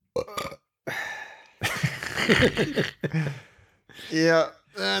Yeah,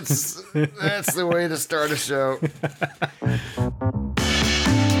 that's the way to start a show.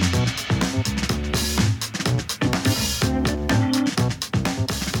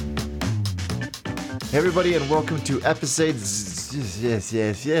 Hey everybody, and welcome to episode. Yes.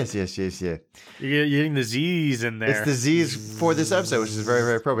 You're getting the Z's in there. It's the Z's for this episode, which is very,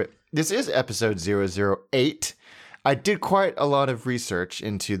 very appropriate. This is episode 008. I did quite a lot of research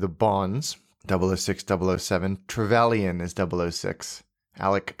into the Bonds, 006, 007. Trevelyan is 006.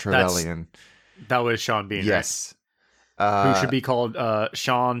 Alec Trevelyan. That was Sean Bean. Yes. Right? Who should be called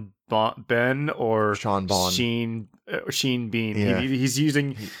Sean Ben or Sean Bond. Sheen Bean. Yeah. He's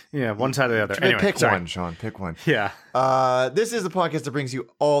using one side or the other. Anyway, pick one, Sean. Pick one. Yeah. This is the podcast that brings you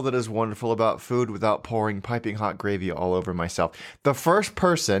all that is wonderful about food without pouring piping hot gravy all over myself. The first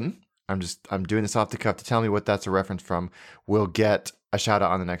person, I'm doing this off the cuff, to tell me what that's a reference from will get a shout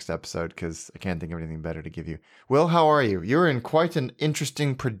out on the next episode because I can't think of anything better to give you. Will, how are you? You're in quite an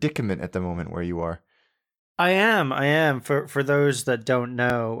interesting predicament at the moment where you are. I am. For those that don't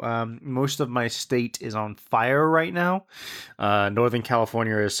know, most of my state is on fire right now. Northern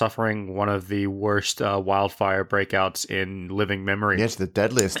California is suffering one of the worst wildfire breakouts in living memory. Yeah, it's the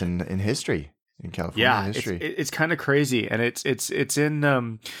deadliest in history. In California history. It's kind of crazy, and it's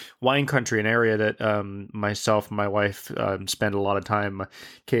in wine country, an area that myself and my wife spend a lot of time.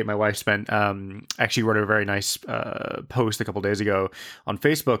 Kate, my wife, actually wrote a very nice post a couple days ago on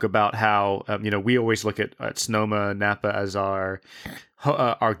Facebook about how we always look at Sonoma, Napa as our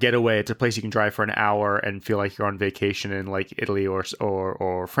getaway. It's a place you can drive for an hour and feel like you're on vacation in like Italy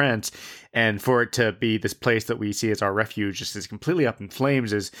or France. And for it to be this place that we see as our refuge just is completely up in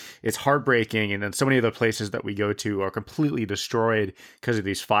flames it's heartbreaking. And then so many other places that we go to are completely destroyed because of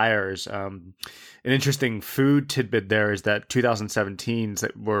these fires. An interesting food tidbit there is that 2017s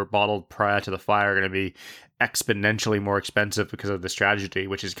that were bottled prior to the fire are going to be exponentially more expensive because of this tragedy,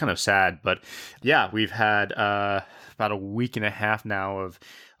 which is kind of sad. But yeah, we've had about a week and a half now of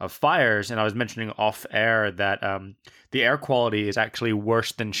fires, and I was mentioning off air that the air quality is actually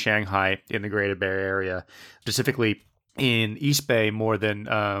worse than Shanghai in the Greater Bay Area, specifically in East Bay more than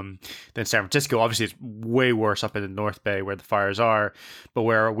San Francisco. Obviously, it's way worse up in the North Bay where the fires are, but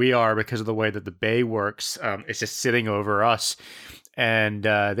where we are, because of the way that the bay works, it's just sitting over us. And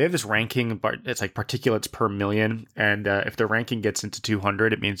they have this ranking, but it's like particulates per million. And if the ranking gets into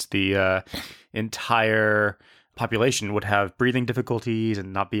 200, it means the entire population would have breathing difficulties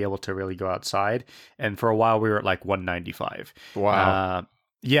and not be able to really go outside. And for a while, we were at like 195. Wow.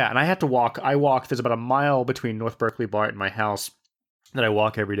 Yeah, and I had to walk. There's about a mile between North Berkeley BART and my house that I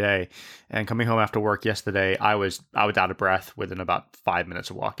walk every day. And coming home after work yesterday, I was out of breath within about 5 minutes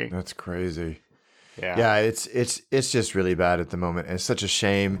of walking. That's crazy. Yeah, it's just really bad at the moment. And it's such a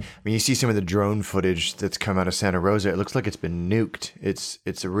shame. I mean, you see some of the drone footage that's come out of Santa Rosa. It looks like it's been nuked. It's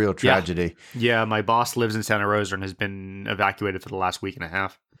a real tragedy. Yeah, my boss lives in Santa Rosa and has been evacuated for the last week and a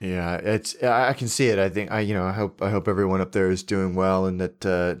half. Yeah, I can see it. I think I hope everyone up there is doing well and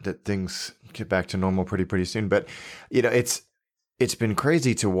that things get back to normal pretty soon. But it's been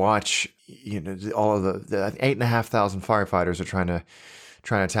crazy to watch. All of the 8,500 firefighters are trying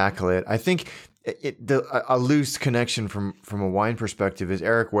to tackle it. I think. A loose connection from a wine perspective is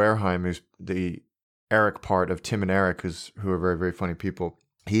Eric Wareheim, who's the Eric part of Tim and Eric, who are very, very funny people.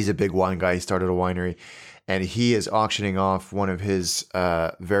 He's a big wine guy. He started a winery, and he is auctioning off one of his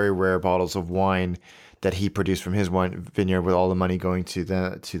very rare bottles of wine that he produced from his wine vineyard, with all the money going to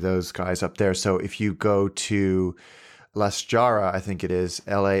those guys up there. So if you go to Lasjara, I think it is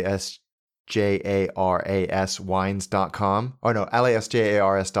LASJARAS wines.com, or no,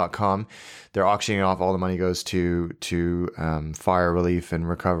 LASJARS.com. They're auctioning off. All the money goes to fire relief and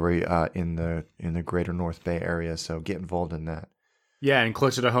recovery in the greater North Bay area. So get involved in that. Yeah, and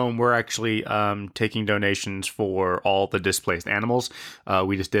closer to home, we're actually taking donations for all the displaced animals.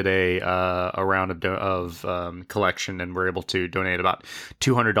 We just did a round of collection, and we're able to donate about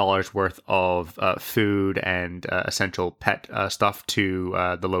 $200 worth of food and essential pet stuff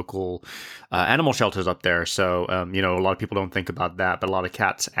to the local animal shelters up there. So, a lot of people don't think about that, but a lot of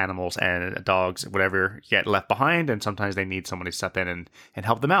cats, animals, and dogs, whatever, get left behind, and sometimes they need someone to step in and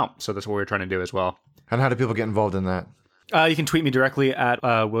help them out. So that's what we're trying to do as well. And how do people get involved in that? You can tweet me directly at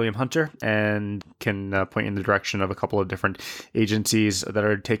William Hunter, and can point you in the direction of a couple of different agencies that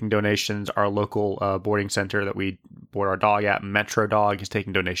are taking donations. Our local boarding center that we board our dog at, Metro Dog, is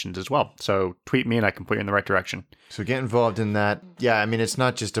taking donations as well. So tweet me and I can put you in the right direction. So get involved in that. Yeah, I mean, it's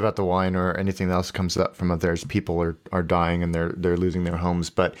not just about the wine or anything else comes up from up there. People are dying and they're losing their homes.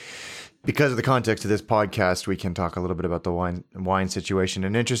 But Because of the context of this podcast, we can talk a little bit about the wine situation.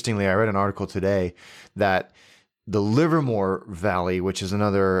 And interestingly, I read an article today that the Livermore Valley, which is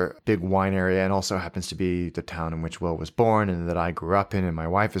another big wine area and also happens to be the town in which Will was born and that I grew up in and my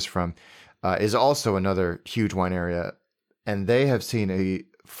wife is from, is also another huge wine area. And they have seen a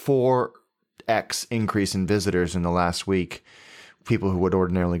 4x increase in visitors in the last week. People who would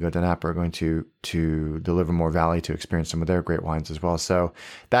ordinarily go to Napa are going to the Livermore Valley to experience some of their great wines as well. So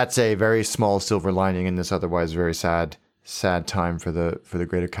that's a very small silver lining in this otherwise very sad time for the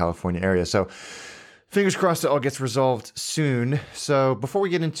greater California area. So fingers crossed it all gets resolved soon. So before we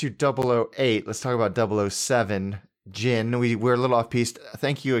get into 008, let's talk about 007 gin. We're a little off piece.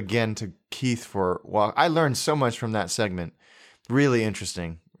 Thank you again to Keith for I learned so much from that segment. Really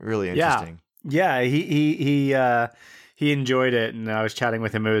interesting. Really interesting. Yeah. He enjoyed it, and I was chatting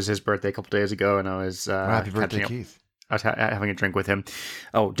with him. It was his birthday a couple days ago, and I was happy birthday, Keith. I was having a drink with him.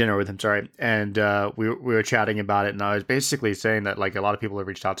 Oh, dinner with him, sorry. And we were chatting about it, and I was basically saying that, like, a lot of people have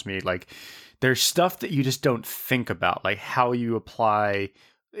reached out to me, like, there's stuff that you just don't think about, like how you apply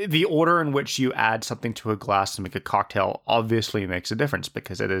the order in which you add something to a glass to make a cocktail obviously makes a difference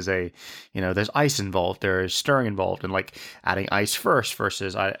because it is there's ice involved, there's stirring involved, and like adding ice first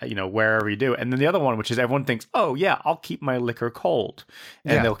versus, wherever you do. And then the other one, which is everyone thinks, oh yeah, I'll keep my liquor cold.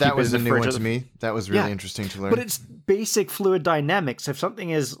 And they'll keep that was it in a the new fridge. one to me. That was really interesting to learn. But it's basic fluid dynamics. If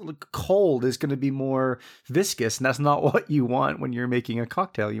something is cold, it's going to be more viscous, and that's not what you want when you're making a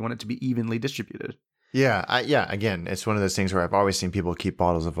cocktail. You want it to be evenly distributed. Yeah, again, it's one of those things where I've always seen people keep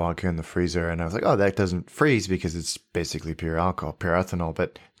bottles of vodka in the freezer, and I was like, oh, that doesn't freeze because it's basically pure alcohol, pure ethanol,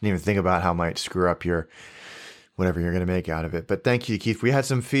 but didn't even think about how it might screw up your whatever you're going to make out of it. But thank you, Keith. We had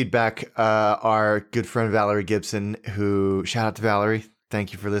some feedback. Our good friend Valerie Gibson, shout out to Valerie.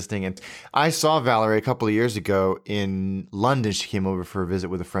 Thank you for listening. And I saw Valerie a couple of years ago in London. She came over for a visit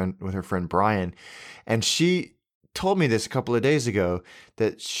with her friend Brian, and she told me this a couple of days ago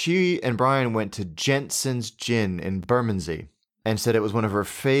that she and Brian went to Jensen's Gin in Bermondsey and said it was one of her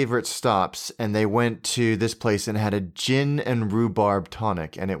favorite stops. And they went to this place and had a gin and rhubarb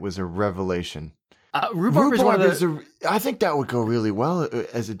tonic, and it was a revelation. Rhubarb is one of the... I think that would go really well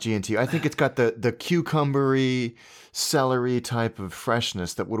as a G&T. I think it's got the cucumbery, celery type of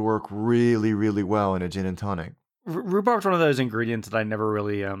freshness that would work really, really well in a gin and tonic. Rhubarb's one of those ingredients that I never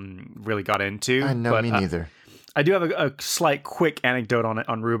really got into. I know, me neither. I do have a slight quick anecdote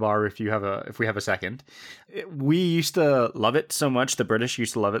on rhubarb if we have a second. We used to love it so much, the British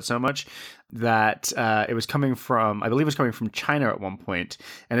used to love it so much that it was coming from China at one point,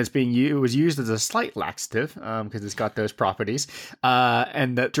 and it was used as a slight laxative because it's got those properties.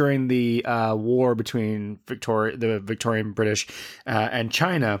 And that during the war between the Victorian British and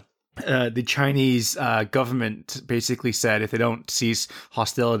China, the Chinese government basically said if they don't cease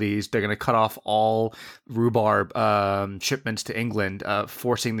hostilities, they're going to cut off all rhubarb shipments to England,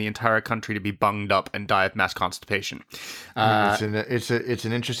 forcing the entire country to be bunged up and die of mass constipation. It's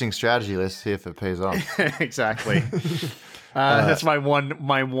an interesting strategy. Let's see if it pays off. Exactly. That's my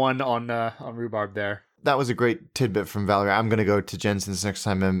one on rhubarb there. That was a great tidbit from Valerie. I'm going to go to Jensen's next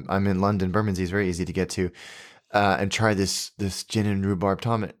time I'm in London. Bermondsey is very easy to get to. And try this gin and rhubarb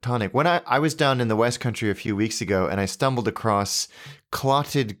tonic. When I was down in the West Country a few weeks ago, and I stumbled across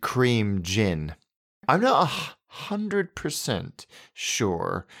clotted cream gin. I'm not 100%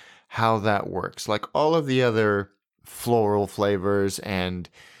 sure how that works. Like all of the other floral flavors and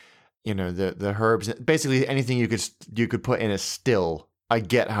the herbs, basically anything you could put in a still. I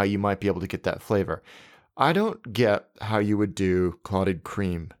get how you might be able to get that flavor. I don't get how you would do clotted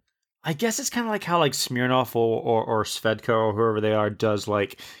cream. I guess it's kind of like how like Smirnoff or Svedka or whoever they are does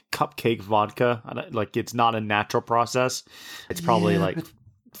like cupcake vodka. Like it's not a natural process. It's probably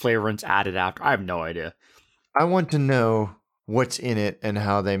flavorants added after. I have no idea. I want to know what's in it and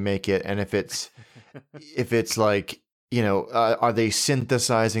how they make it, and if it's like are they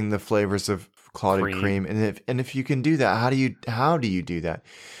synthesizing the flavors of clotted cream? And if you can do that, how do you do that?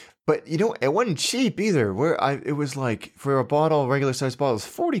 But it wasn't cheap either. It was like for a bottle, regular size bottle, it's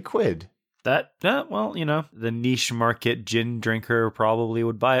 40 quid. The niche market gin drinker probably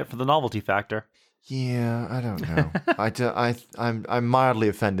would buy it for the novelty factor. Yeah, I don't know. I'm mildly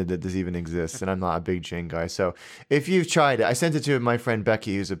offended that this even exists, and I'm not a big gin guy. So if you've tried it, I sent it to my friend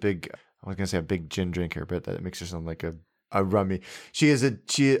Becky, who's a big gin drinker, but that makes her sound like a rummy.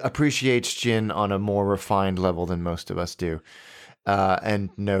 She appreciates gin on a more refined level than most of us do.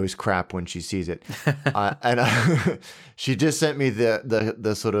 And knows crap when she sees it. She just sent me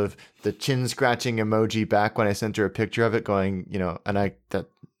the sort of the chin scratching emoji back when I sent her a picture of it going, and that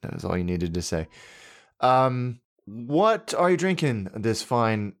was all you needed to say. What are you drinking this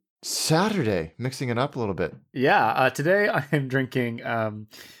fine Saturday, mixing it up a little bit. Yeah, today I am drinking, and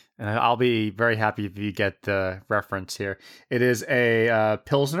I'll be very happy if you get the reference here. It is a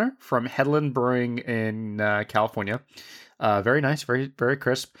Pilsner from Headland Brewing in California. Very nice, very, very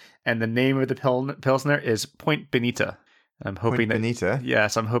crisp. And the name of the Pilsner is Point Bonita. I'm hoping Point Bonita?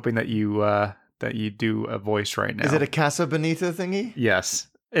 Yes, I'm hoping that you do a voice right now. Is it a Casa Bonita thingy? Yes.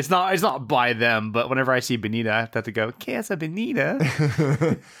 It's not by them, but whenever I see Bonita, I have to go, Casa Bonita.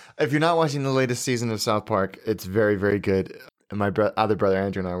 If you're not watching the latest season of South Park, it's very, very good. And my other brother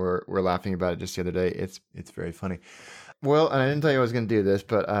Andrew and I were laughing about it just the other day. It's very funny. Well, and I didn't tell you I was going to do this,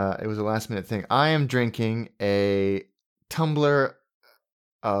 but it was a last minute thing. I am drinking a tumbler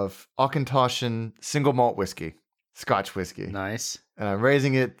of Auchentoshan single malt whiskey, Scotch whiskey. Nice. And I'm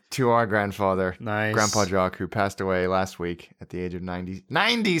raising it to our grandfather, Nice. Grandpa Jock, who passed away last week at the age of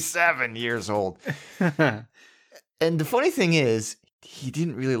 97 years old. And the funny thing is, he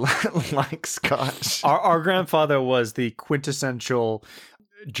didn't really like Scotch. Our grandfather was the quintessential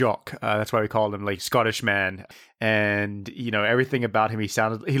jock. That's why we called him, like, Scottish man. And everything about him,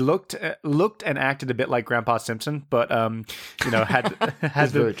 he looked and acted a bit like Grandpa Simpson, but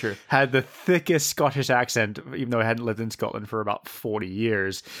had very true. had the thickest Scottish accent, even though he hadn't lived in Scotland for about 40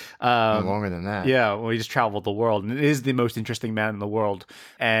 years. Longer than that. Yeah, well, he just traveled the world, and is the most interesting man in the world.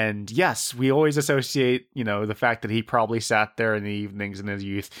 And yes, we always associate, the fact that he probably sat there in the evenings in his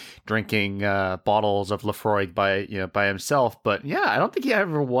youth drinking bottles of Laphroaig by himself. But yeah, I don't think he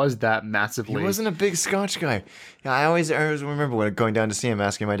ever was that massively. He wasn't a big Scotch guy. Yeah, I always remember when going down to see him,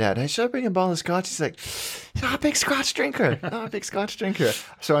 asking my dad, "Hey, should I bring a bottle of Scotch?" He's like, "Not a big Scotch drinker. Not a big Scotch drinker."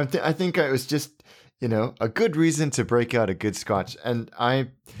 So I think it was just a good reason to break out a good Scotch. And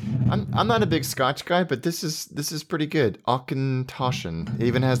I'm not a big Scotch guy, but this is pretty good. Auchentoshan. It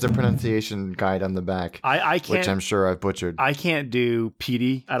even has the pronunciation guide on the back. I can't, which I'm sure I've butchered. I can't do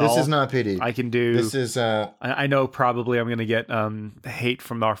peaty at all. This is not peaty. I can do. This is. I know probably I'm going to get hate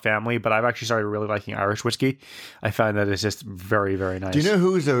from our family, but I've actually started really liking Irish whiskey. I find that it's just very, very nice. Do you know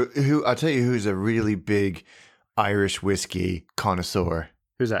who? I'll tell you who's a really big Irish whiskey connoisseur.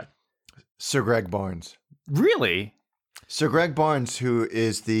 Who's that? Sir Greg Barnes. Really? Sir Greg Barnes, who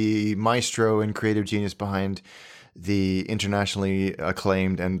is the maestro and creative genius behind the internationally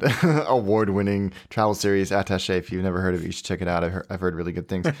acclaimed and award-winning travel series Attaché. If you've never heard of it, you should check it out. I've heard really good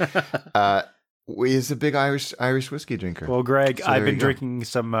things. He's a big Irish whiskey drinker. Well, Greg, so I've been drinking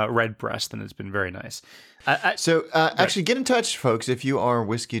some Redbreast, and it's been very nice. Actually, get in touch, folks, if you are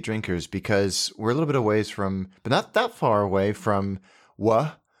whiskey drinkers, because we're a little bit away from, but not that far away from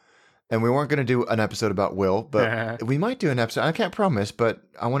WA. And we weren't going to do an episode about Will, but we might do an episode. I can't promise, but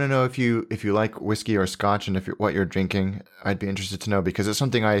I want to know if you like whiskey or Scotch, and what you're drinking. I'd be interested to know, because it's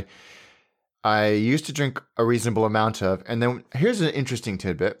something I used to drink a reasonable amount of. And then here's an interesting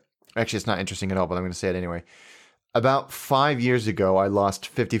tidbit. Actually, it's not interesting at all, but I'm going to say it anyway. About 5 years ago, I lost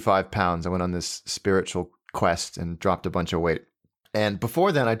 55 pounds. I went on this spiritual quest and dropped a bunch of weight. And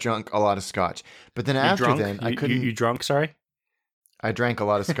before then, I drank a lot of Scotch. But then I couldn't. You drunk? Sorry. I drank a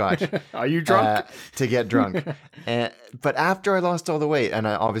lot of Scotch. Are you drunk? To get drunk. But after I lost all the weight, and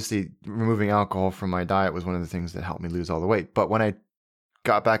obviously removing alcohol from my diet was one of the things that helped me lose all the weight. But when I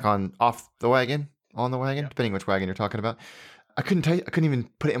got back on the wagon, depending which wagon you're talking about, I couldn't even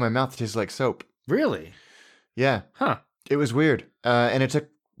put it in my mouth. It tasted like soap. Really? Yeah. Huh. It was weird. And it took,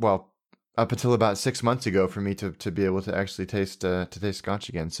 up until about 6 months ago for me to be able to actually taste Scotch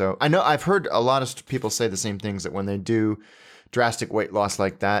again. So I know I've heard a lot of people say the same things, that when they do drastic weight loss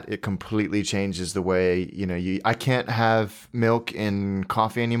like that, it completely changes the way, I can't have milk in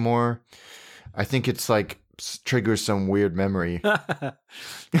coffee anymore. I think it's like triggers some weird memory. Yeah,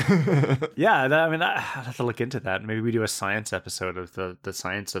 I'd have to look into that. Maybe we do a science episode of the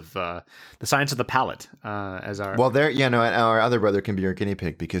science of the palate as our. Well, our other brother can be your guinea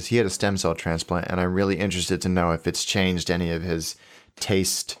pig, because he had a stem cell transplant, and I'm really interested to know if it's changed any of his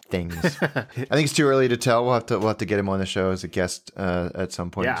taste things. I think it's too early to tell. We'll have to get him on the show as a guest at some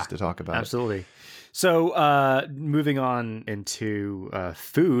point, just to talk about absolutely. It. So moving on into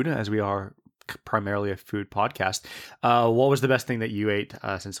food, as we are primarily a food podcast. What was the best thing that you ate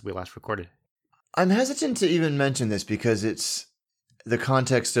since we last recorded? I'm hesitant to even mention this, because it's the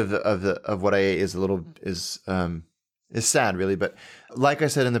context of what I ate is sad, really. But like I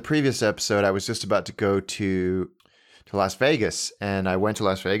said in the previous episode, I was just about to go to Las Vegas, and I went to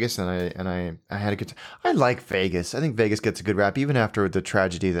Las Vegas, and I had a good time. I like Vegas. I think Vegas gets a good rap, even after the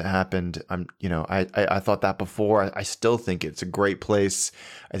tragedy that happened. I thought that before. I still think it's a great place.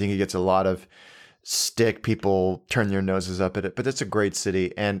 I think it gets a lot of stick. People turn their noses up at it, but it's a great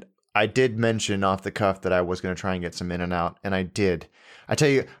city. And I did mention off the cuff that I was going to try and get some In-N-Out, and I did. I tell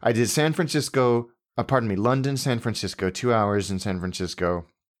you, I did London, San Francisco, 2 hours in San Francisco,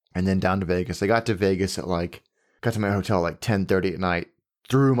 and then down to Vegas. I got to Vegas got to my hotel at like 10:30 at night,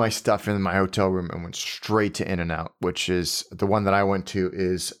 threw my stuff in my hotel room and went straight to In-N-Out, which is the one that I went to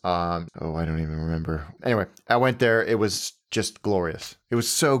is, I don't even remember. Anyway, I went there. It was just glorious. It was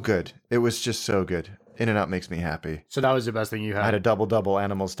so good. It was just so good. In-N-Out makes me happy. So that was the best thing you had. I had a double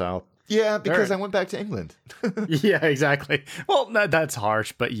animal style. Yeah, because I went back to England. Yeah, exactly. Well, that's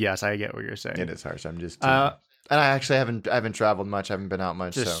harsh, but yes, I get what you're saying. It is harsh. I'm just and I actually haven't traveled much. I haven't been out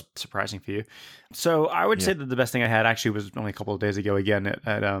much. Just surprising for you. So I would say that the best thing I had actually was only a couple of days ago. Again,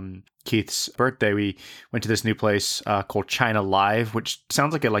 at Keith's birthday, we went to this new place called China Live, which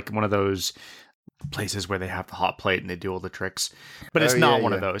sounds like one of those places where they have the hot plate and they do all the tricks, but it's not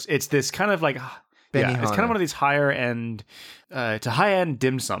one of those. It's this kind of like. It's kind of one of these higher end, it's a high end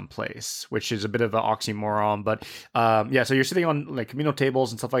dim sum place, which is a bit of an oxymoron. But so you're sitting on like communal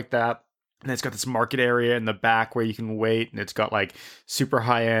tables and stuff like that. And it's got this market area in the back where you can wait, and it's got like super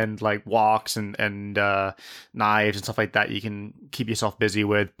high end like walks and knives and stuff like that you can keep yourself busy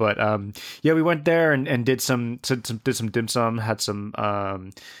with. But we went there and did some dim sum, had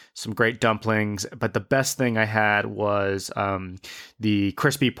some great dumplings, but the best thing I had was the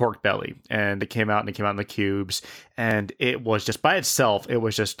crispy pork belly, and it came out in the cubes, and it was just by itself, it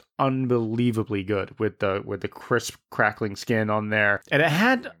was just unbelievably good with the crisp crackling skin on there, and it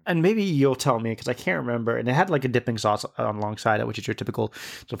had, and maybe you'll tell me because I can't remember, and it had like a dipping sauce alongside it, which is your typical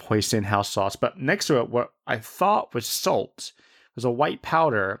sort of hoisin house sauce, but next to it, what I thought was salt was a white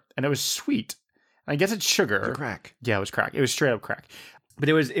powder, and it was sweet. I guess it's sugar. It was crack. Yeah, it was crack. It was straight up crack. But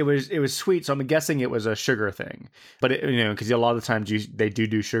it was sweet, so I'm guessing it was a sugar thing. But because a lot of the times they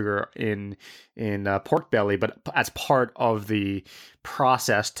do sugar in pork belly, but as part of the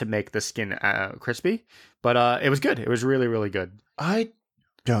process to make the skin crispy. But it was good. It was really, really good. I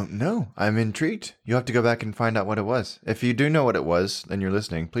don't know. I'm intrigued. You have to go back and find out what it was. If you do know what it was and you're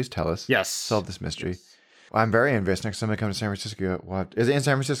listening, please tell us. Yes, solve this mystery. Yes. I'm very envious. Next time I come to San Francisco, is it in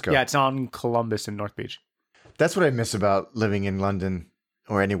San Francisco? Yeah, it's on Columbus and North Beach. That's what I miss about living in London.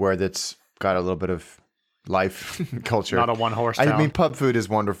 Or anywhere that's got a little bit of life culture. Not a one-horse town. I mean, pub food is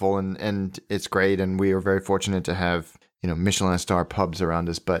wonderful and it's great. And we are very fortunate to have, Michelin star pubs around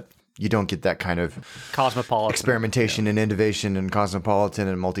us. But you don't get that kind of cosmopolitan experimentation and innovation and cosmopolitan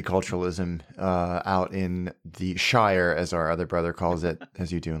and multiculturalism out in the Shire, as our other brother calls it,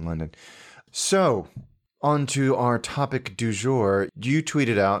 as you do in London. So, on to our topic du jour. You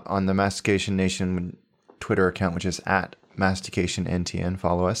tweeted out on the Mastication Nation Twitter account, which is at MasticationNTN.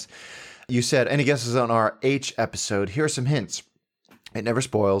 Follow us. You said, any guesses on our H episode? Here are some hints. It never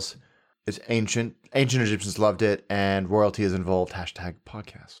spoils. It's ancient. Ancient Egyptians loved it, and royalty is involved.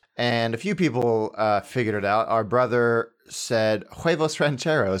 #podcast. And a few people figured it out. Our brother said, huevos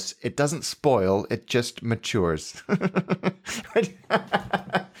rancheros. It doesn't spoil. It just matures.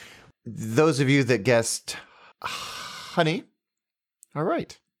 Those of you that guessed honey, all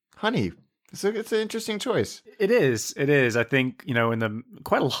right. Honey. So it's an interesting choice. It is. I think, in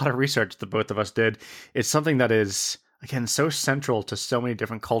quite a lot of research that both of us did, it's something that is, again, so central to so many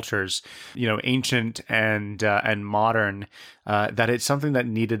different cultures, ancient and modern, that it's something that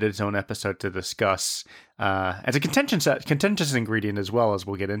needed its own episode to discuss as a contentious ingredient as well, as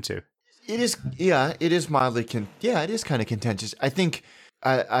we'll get into. It is. Yeah, it is mildly. It is kind of contentious. I think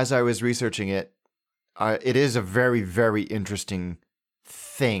as I was researching it, it is a very, very interesting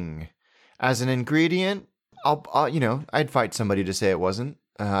thing. As an ingredient, I'd fight somebody to say it wasn't.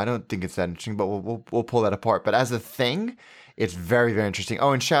 I don't think it's that interesting, but we'll pull that apart. But as a thing, it's very, very interesting.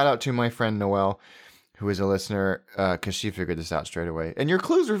 Oh, and shout out to my friend Noelle, who is a listener, because she figured this out straight away. And your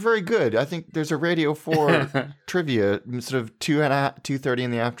clues were very good. I think there's a Radio 4 trivia, sort of 2:30 in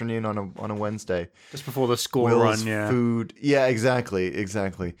the afternoon on a Wednesday, just before the school run. Yeah, food. Yeah,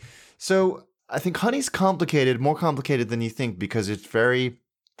 exactly. So I think honey's complicated, more complicated than you think, because it's very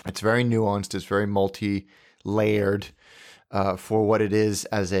nuanced. It's very multi-layered for what it is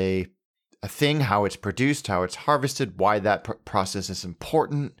as a thing, how it's produced, how it's harvested, why that process is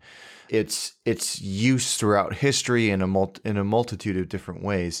important. Its use throughout history in a multitude of different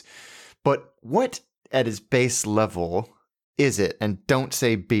ways. But what at its base level is it? And don't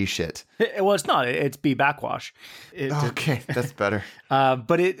say bee shit. Well, it's not. It's bee backwash. Okay, that's better.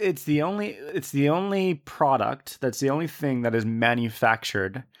 But it's the only product. That's the only thing that is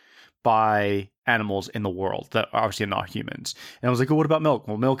manufactured by animals in the world that obviously are not humans. And I was like, well, what about milk?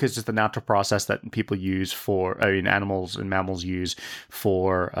 Well, milk is just a natural process that people use animals and mammals use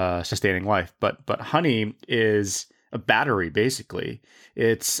for sustaining life. But honey is a battery basically.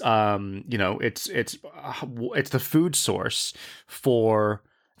 It's it's the food source for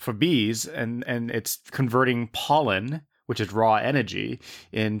bees, and it's converting pollen, which is raw energy,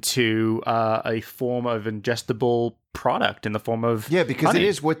 into a form of ingestible product in the form of because honey.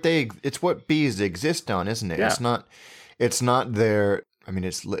 it's what bees exist on, isn't it? Yeah. It's not their, I mean,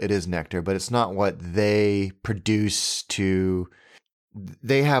 it is nectar, but it's not what they produce to.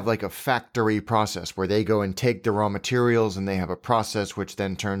 They have like a factory process where they go and take the raw materials, and they have a process which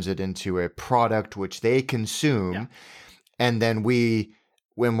then turns it into a product which they consume. Yeah. And then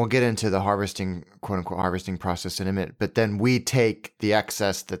when we'll get into the harvesting, quote unquote, harvesting process in a minute, but then we take the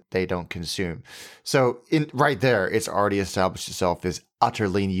excess that they don't consume. So right there, it's already established itself as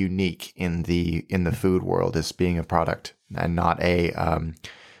utterly unique in the food world as being a product and not a,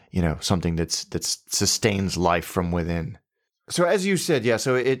 something that sustains life from within. So as you said, yeah,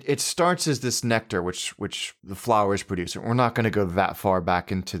 so it starts as this nectar, which the flowers produce. We're not going to go that far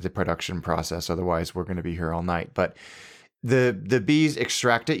back into the production process, otherwise we're going to be here all night. But the bees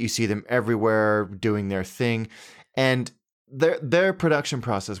extract it. You see them everywhere doing their thing, and their production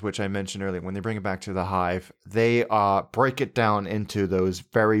process, which I mentioned earlier, when they bring it back to the hive, they break it down into those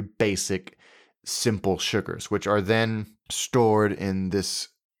very basic, simple sugars, which are then stored in this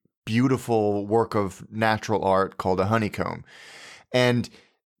beautiful work of natural art called a honeycomb. And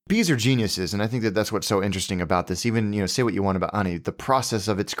bees are geniuses, and I think that that's what's so interesting about this. Even, say what you want about honey, the process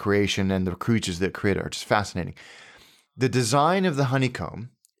of its creation and the creatures that create it are just fascinating. The design of the honeycomb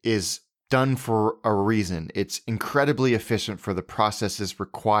is done for a reason. It's incredibly efficient for the processes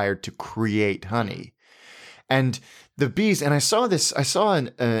required to create honey. And the bees, and I saw an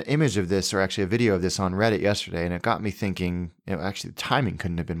image of this, or actually a video of this on Reddit yesterday, and it got me thinking, actually the timing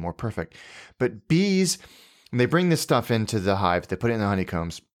couldn't have been more perfect. But bees, when they bring this stuff into the hive, they put it in the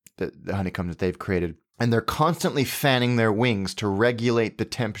honeycombs, the honeycomb that they've created, and they're constantly fanning their wings to regulate the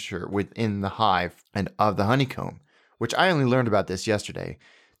temperature within the hive and of the honeycomb, which I only learned about this yesterday.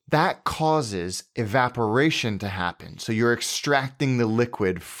 That causes evaporation to happen. So you're extracting the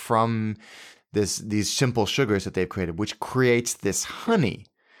liquid from these simple sugars that they've created, which creates this honey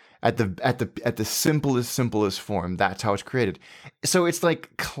at the simplest form. That's how it's created. So it's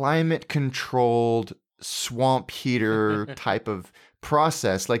like climate controlled swamp heater type of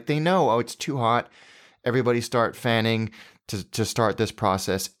process. Like they know, oh, it's too hot. Everybody start fanning to start this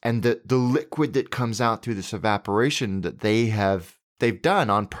process. And the liquid that comes out through this evaporation that they've done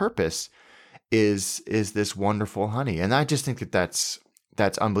on purpose is this wonderful honey. And I just think that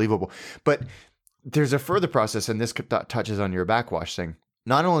that's unbelievable. But there's a further process, and this touches on your backwash thing.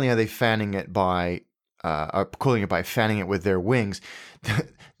 Not only are they fanning it by cooling it by fanning it with their wings,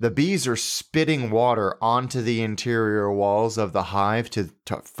 the bees are spitting water onto the interior walls of the hive to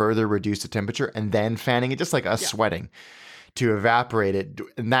further reduce the temperature, and then fanning it, just like us sweating, to evaporate it.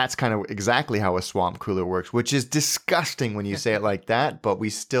 And that's kind of exactly how a swamp cooler works, which is disgusting when you say it like that, but we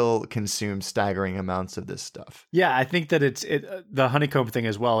still consume staggering amounts of this stuff. Yeah, I think that the honeycomb thing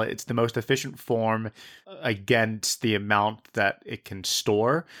as well. It's the most efficient form against the amount that it can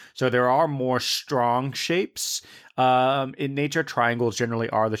store. So there are more strong shapes in nature. Triangles generally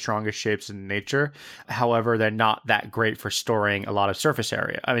are the strongest shapes in nature. However, they're not that great for storing a lot of surface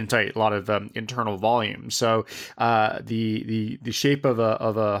area. A lot of internal volume. So the shape of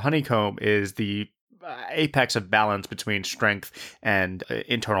a honeycomb is the apex of balance between strength and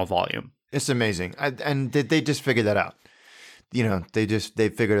internal volume. It's amazing. And did they just figure that out? They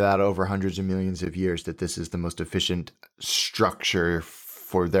figured it out over hundreds of millions of years that this is the most efficient structure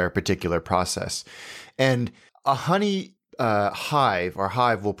for their particular process. And a honey hive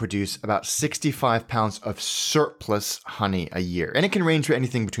will produce about 65 pounds of surplus honey a year. And it can range for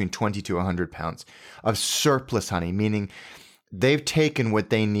anything between 20 to 100 pounds of surplus honey, meaning they've taken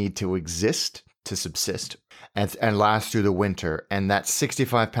what they need to exist, to subsist, and last through the winter. And that's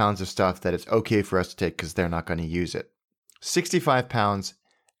 65 pounds of stuff that it's okay for us to take because they're not going to use it. 65 pounds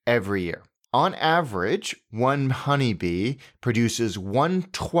every year. On average, one honeybee produces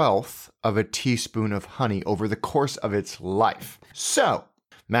 1/12 of a teaspoon of honey over the course of its life. So,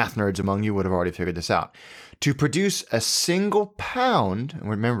 math nerds among you would have already figured this out. To produce a single pound, and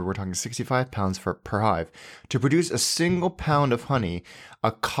remember we're talking 65 pounds per hive, to produce a single pound of honey,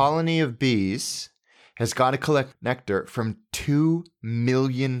 a colony of bees has got to collect nectar from 2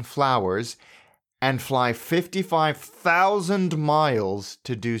 million flowers and fly 55,000 miles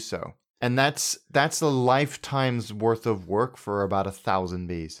to do so. And that's a lifetime's worth of work for about 1,000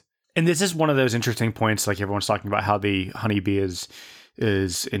 bees. And this is one of those interesting points, like everyone's talking about how the honeybee is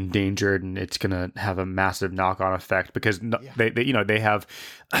is endangered, and it's going to have a massive knock-on effect because they have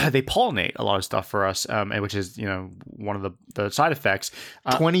they pollinate a lot of stuff for us, and which is one of the side effects.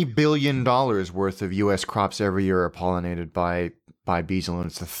 $20 billion worth of U.S. crops every year are pollinated by bees alone.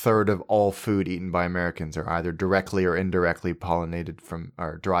 It's a third of all food eaten by Americans are either directly or indirectly pollinated from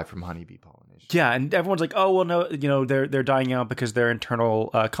or derived from honeybee pollination. Yeah, and everyone's like, oh well, no, they're dying out because their internal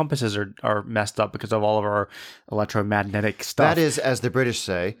compasses are messed up because of all of our electromagnetic stuff. That is, as the British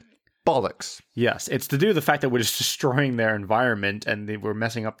say, bollocks. Yes, it's to do with the fact that we're just destroying their environment and we're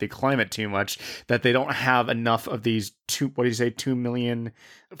messing up the climate too much, that they don't have enough of these 2 million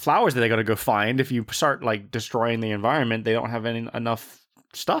flowers that they got to go find. If you start like destroying the environment, they don't have enough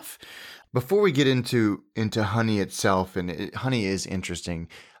stuff. Before we get into honey itself, and honey is interesting,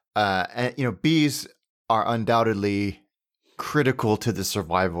 and bees are undoubtedly critical to the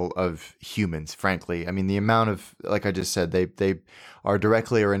survival of humans, frankly. I mean, the amount of, like I just said, they are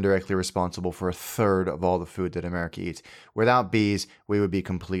directly or indirectly responsible for a third of all the food that America eats. Without bees, we would be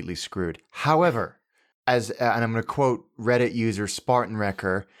completely screwed. However, and I'm going to quote Reddit user Spartan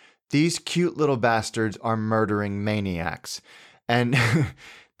Wrecker, these cute little bastards are murdering maniacs. And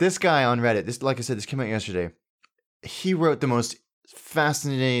this guy on Reddit, like I said, this came out yesterday. He wrote the most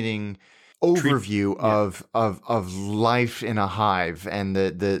fascinating overview of life in a hive and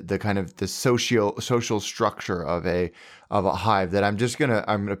the kind of the social structure of a hive that I'm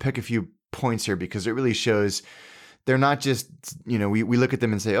gonna pick a few points here because it really shows they're not just we look at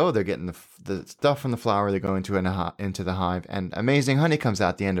them and say, oh, they're getting the stuff from the flower, they go into the hive and amazing honey comes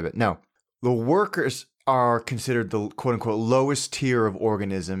out the end of it. No, the workers are considered the quote unquote lowest tier of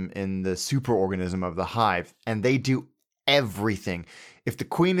organism in the superorganism of the hive, and they do everything. If the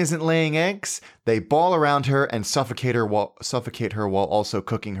queen isn't laying eggs, they ball around her and suffocate her while also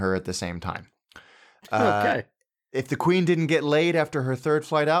cooking her at the same time. Okay. If the queen didn't get laid after her third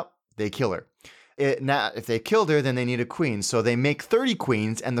flight out, they kill her. Now, if they killed her, then they need a queen. So they make 30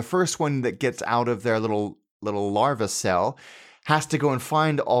 queens, and the first one that gets out of their little larva cell has to go and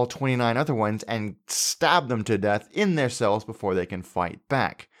find all 29 other ones and stab them to death in their cells before they can fight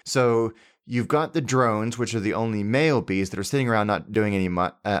back. So you've got the drones, which are the only male bees that are sitting around not doing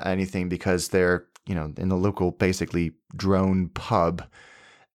anything because they're, in the local, basically, drone pub.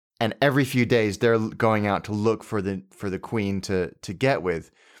 And every few days, they're going out to look for the queen to get with.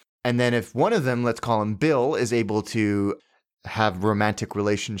 And then if one of them, let's call him Bill, is able to have romantic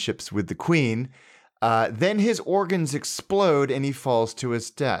relationships with the queen, then his organs explode and he falls to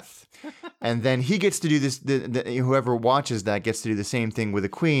his death. And then he gets to do this, whoever watches that gets to do the same thing with the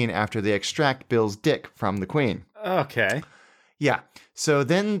queen after they extract Bill's dick from the queen. Okay. Yeah. So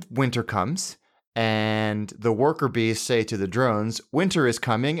then winter comes, and the worker bees say to the drones, winter is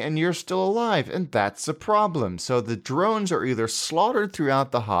coming and you're still alive, and that's a problem. So the drones are either slaughtered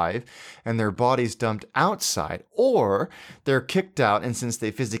throughout the hive and their bodies dumped outside, or they're kicked out, and since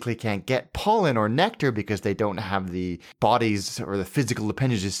they physically can't get pollen or nectar because they don't have the bodies or the physical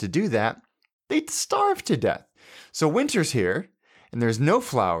appendages to do that, they starve to death. So winter's here, and there's no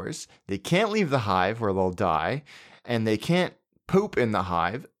flowers. They can't leave the hive where they'll die, and they can't poop in the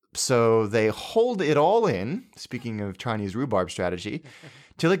hive. So they hold it all in, speaking of Chinese rhubarb strategy,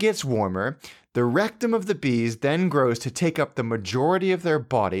 till it gets warmer. The rectum of the bees then grows to take up the majority of their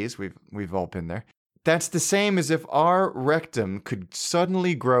bodies. We've all been there. That's the same as if our rectum could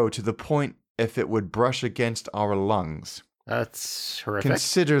suddenly grow to the point if it would brush against our lungs. That's horrific.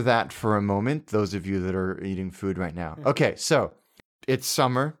 Consider that for a moment, those of you that are eating food right now. Okay, so it's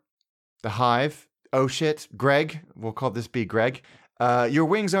summer. The hive. Oh shit, Greg. We'll call this bee Greg. Your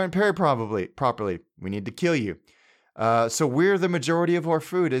wings aren't paired properly. We need to kill you. So we're the majority of our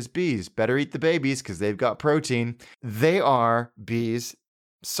food as bees. Better eat the babies because they've got protein. They are, bees,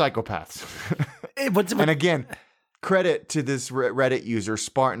 psychopaths. And again, credit to this Reddit user,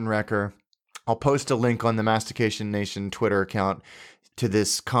 Spartan Wrecker. I'll post a link on the Mastication Nation Twitter account to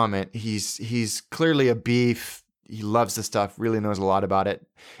this comment. He's clearly a bee. He loves the stuff, really knows a lot about it.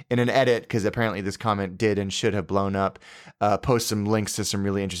 In an edit, because apparently this comment did and should have blown up, post some links to some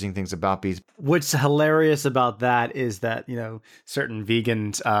really interesting things about bees. What's hilarious about that is that, certain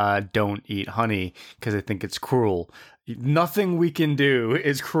vegans don't eat honey because they think it's cruel. Nothing we can do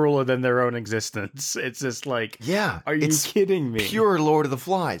is crueler than their own existence. It's just like, yeah, are you kidding me? Pure Lord of the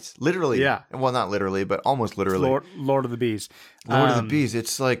Flies, literally. Yeah. Well, not literally, but almost literally. Lord of the Bees. Lord of the Bees.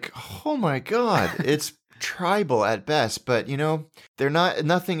 It's like, oh my God, it's tribal at best, but they're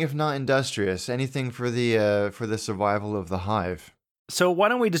nothing if not industrious. Anything for the survival of the hive. So why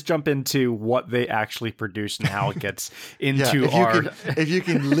don't we just jump into what they actually produce and how it gets into if you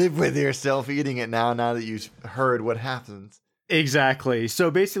can live with yourself eating it now that you've heard what happens. Exactly. So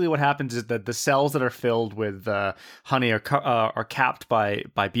basically, what happens is that the cells that are filled with honey are capped by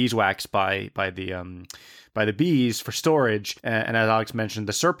beeswax by the bees for storage. And as Alex mentioned,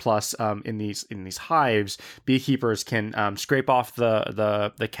 the surplus in these hives, beekeepers can scrape off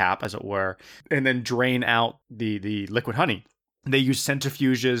the cap, as it were, and then drain out the liquid honey. They use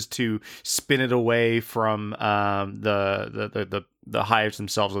centrifuges to spin it away from the hives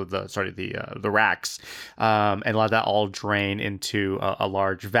themselves, or the racks, and let that all drain into a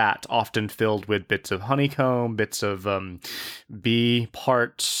large vat, often filled with bits of honeycomb, bits of bee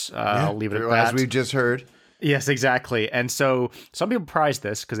parts. I'll leave it at that. As we've just heard. Yes, exactly. And so some people prize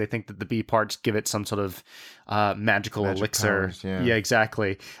this because they think that the bee parts give it some sort of magic elixir. Powers, yeah,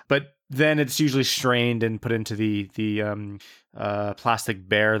 exactly. But then it's usually strained and put into the plastic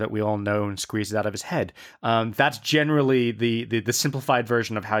bear that we all know and squeezes out of his head. That's generally the simplified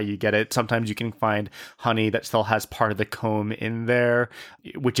version of how you get it. Sometimes you can find honey that still has part of the comb in there,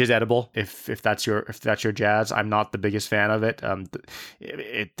 which is edible if that's your jazz. I'm not the biggest fan of it.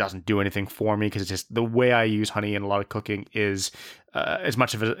 It doesn't do anything for me because it's just the way I use honey in a lot of cooking is as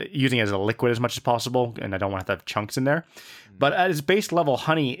much of it, using it as a liquid as much as possible, and I don't want to have chunks in there. But at its base level,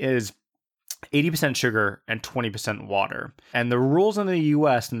 honey is 80% sugar and 20% water. And the rules in the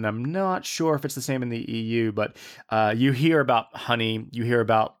US, and I'm not sure if it's the same in the EU, but you hear about honey, you hear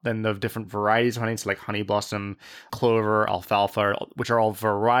about then the different varieties of honey, so like honey blossom, clover, alfalfa, which are all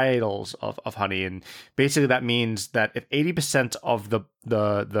varietals of honey. And basically that means that if 80% of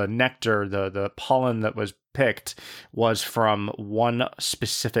the nectar, the pollen that was picked was from one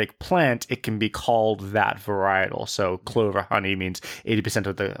specific plant, it can be called that varietal. So clover honey means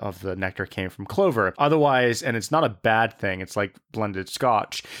 80% of the nectar came from clover. Otherwise, and it's not a bad thing, it's like blended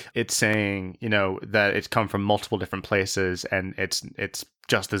scotch. It's saying, that it's come from multiple different places and it's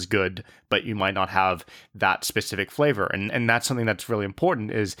just as good, but you might not have that specific flavor. And that's something that's really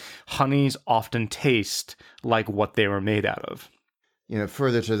important is honeys often taste like what they were made out of.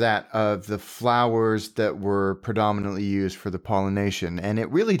 Further to that, of the flowers that were predominantly used for the pollination. And it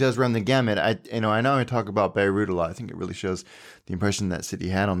really does run the gamut. I know I talk about Beirut a lot. I think it really shows the impression that city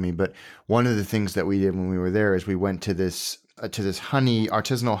had on me. But one of the things that we did when we were there is we went to this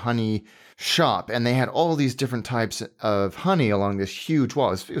artisanal honey shop, and they had all these different types of honey along this huge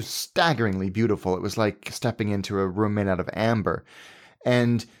wall. It was staggeringly beautiful. It was like stepping into a room made out of amber.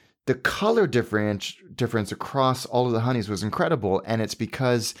 And the color difference across all of the honeys was incredible, and it's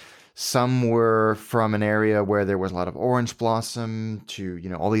because some were from an area where there was a lot of orange blossom to,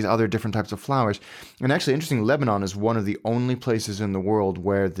 all these other different types of flowers. And actually, interesting, Lebanon is one of the only places in the world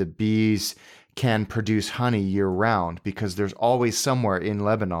where the bees can produce honey year round, because there's always somewhere in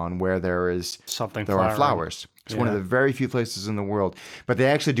Lebanon where there are flowers. It's one of the very few places in the world. But they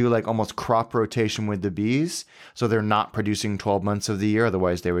actually do like almost crop rotation with the bees. So they're not producing 12 months of the year.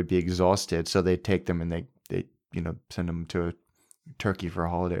 Otherwise, they would be exhausted. So they take them and they send them to Turkey for a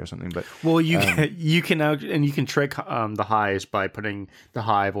holiday or something. But you can trick the hives by putting the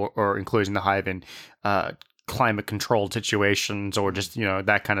hive or enclosing the hive in climate controlled situations, or just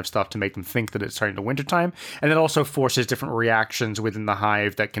that kind of stuff to make them think that it's starting to wintertime. And it also forces different reactions within the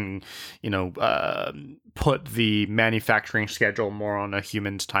hive that can put the manufacturing schedule more on a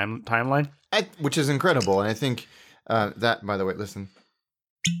human's timeline, which is incredible. And I think that, by the way, listen,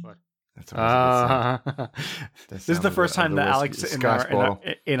 what? This is the first time that Alex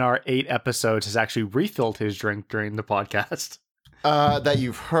in our 8 episodes has actually refilled his drink during the podcast. That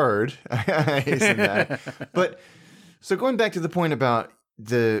you've heard, isn't that? But so going back to the point about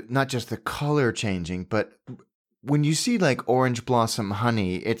not just the color changing, but when you see like orange blossom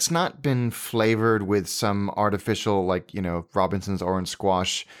honey, it's not been flavored with some artificial, like, Robinson's orange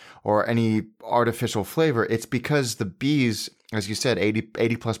squash or any artificial flavor. It's because the bees, as you said,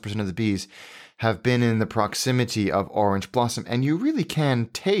 80+% of the bees have been in the proximity of orange blossom, and you really can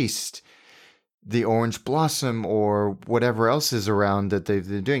taste the orange blossom or whatever else is around that they've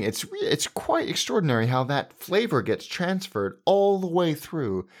been doing. It's quite extraordinary how that flavor gets transferred all the way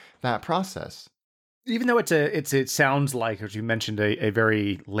through that process. Even though it sounds like, as you mentioned, a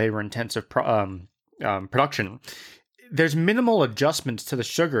very labor intensive production, there's minimal adjustments to the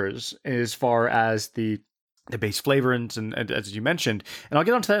sugars as far as the base flavorants and as you mentioned, and I'll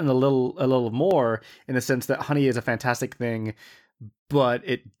get onto that in a little more, in the sense that honey is a fantastic thing, but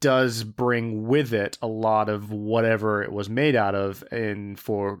it does bring with it a lot of whatever it was made out of, and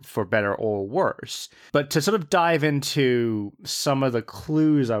for better or worse. But to sort of dive into some of the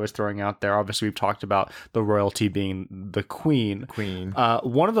clues I was throwing out there, obviously we've talked about the royalty being the queen.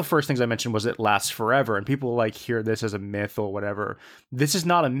 One of the first things I mentioned was it lasts forever, and people hear this as a myth or whatever. This is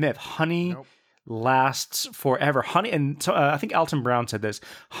not a myth. Honey lasts forever. Honey, and so I think Alton Brown said this.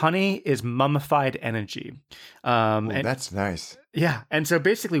 Honey is mummified energy. And That's nice. yeah, and so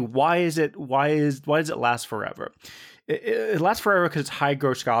basically, why does it last forever? It lasts forever because it's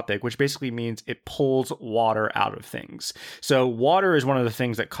hygroscopic, which basically means it pulls water out of things. So water is one of the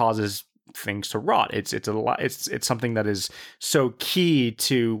things that causes things to rot. It's something that is so key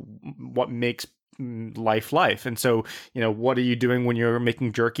to what makes life. And so, what are you doing when you're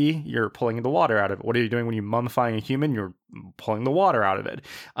making jerky? You're pulling the water out of it. What are you doing when you're mummifying a human? You're pulling the water out of it.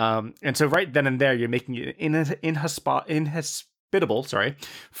 And so right then and there, you're making it inhospitable,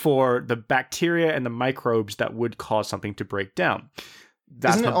 for the bacteria and the microbes that would cause something to break down.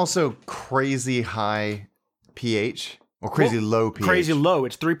 Isn't it also crazy high pH? Or crazy low pH. Crazy low.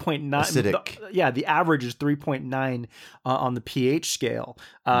 It's 3.9. Acidic. The average is 3.9 on the pH scale.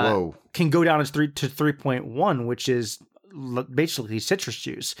 Whoa. Can go down as 3.1, which is basically citrus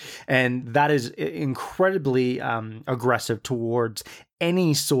juice. And that is incredibly aggressive towards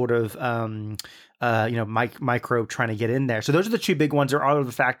any sort of microbe trying to get in there. So those are the two big ones. There are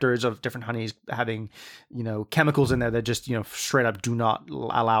other factors of different honeys having, chemicals in there that just, straight up do not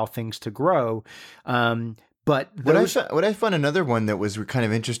allow things to grow. But what I found another one that was kind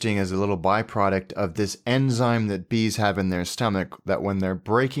of interesting as a little byproduct of this enzyme that bees have in their stomach, that when they're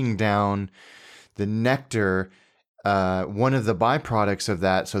breaking down the nectar, one of the byproducts of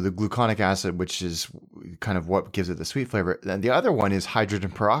that, so the gluconic acid, which is kind of what gives it the sweet flavor, and the other one is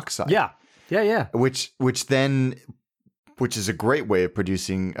hydrogen peroxide. Yeah. Which is a great way of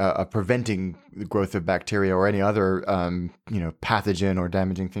preventing the growth of bacteria or any other pathogen or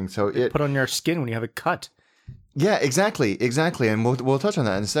damaging thing. So it put on your skin when you have a cut. Yeah, exactly, and we'll touch on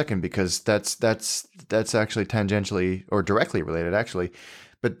that in a second because that's actually tangentially or directly related, actually.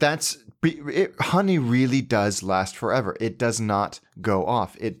 But honey really does last forever. It does not go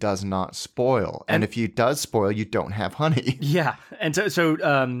off. It does not spoil. And if it does spoil, you don't have honey. Yeah, and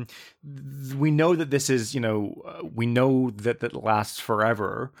so we know that this is we know that lasts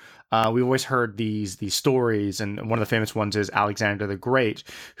forever. We've always heard these stories, and one of the famous ones is Alexander the Great,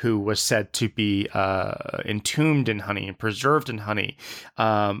 who was said to be entombed in honey and preserved in honey.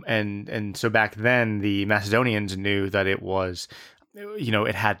 And so back then, the Macedonians knew that it was,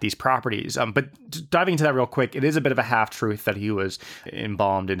 it had these properties. But diving into that real quick, it is a bit of a half-truth that he was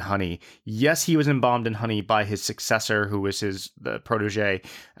embalmed in honey. Yes, he was embalmed in honey by his successor, who was the protege,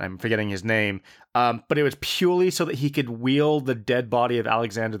 and I'm forgetting his name. But it was purely so that he could wheel the dead body of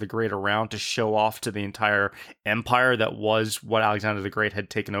Alexander the Great around to show off to the entire empire that was what Alexander the Great had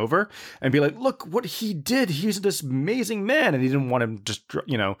taken over, and be like, look what he did. He's this amazing man. And he didn't want him just,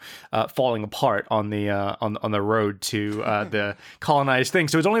 falling apart on the road to the colonized thing.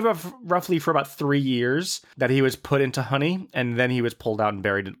 So it was only roughly for about 3 years that he was put into honey, and then he was pulled out and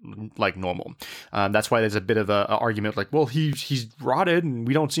buried like normal. That's why there's a bit of a argument like, well, he's rotted and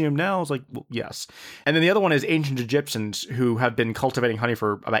we don't see him now. It's like, well, yes. And then the other one is ancient Egyptians who have been cultivating honey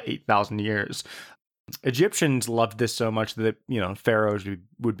for about 8,000 years. Egyptians loved this so much that, pharaohs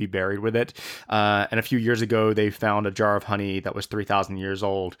would be buried with it. And a few years ago, they found a jar of honey that was 3,000 years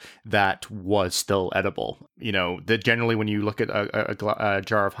old that was still edible. Generally when you look at a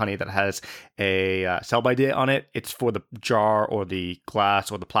jar of honey that has a sell-by date on it, it's for the jar or the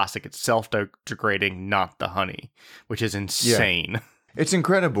glass or the plastic itself degrading, not the honey, which is insane. Yeah. It's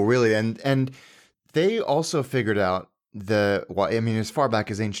incredible, really. And they also figured out as far back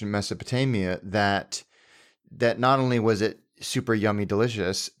as ancient Mesopotamia, that not only was it super yummy,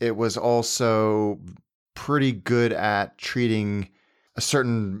 delicious, it was also pretty good at treating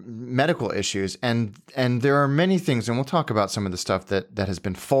certain medical issues. And there are many things, and we'll talk about some of the stuff that has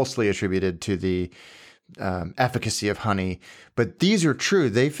been falsely attributed to the efficacy of honey, but these are true.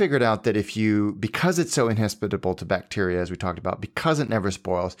 They figured out that because it's so inhospitable to bacteria, as we talked about, because it never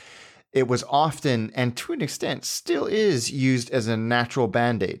spoils, it was often, and to an extent still is, used as a natural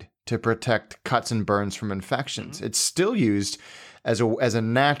Band-Aid to protect cuts and burns from infections. Mm-hmm. It's still used as a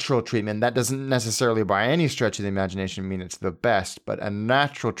natural treatment. That doesn't necessarily by any stretch of the imagination mean it's the best, but a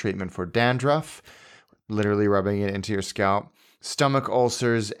natural treatment for dandruff, literally rubbing it into your scalp, stomach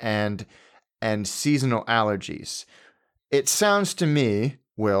ulcers, and seasonal allergies. It sounds to me,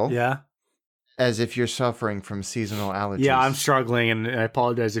 Will, as if you're suffering from seasonal allergies. Yeah, I'm struggling, and I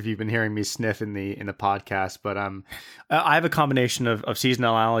apologize if you've been hearing me sniff in the podcast, but I have a combination of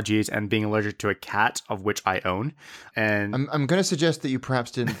seasonal allergies and being allergic to a cat, of which I own. And I'm going to suggest that you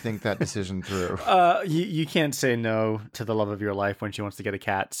perhaps didn't think that decision through. You can't say no to the love of your life when she wants to get a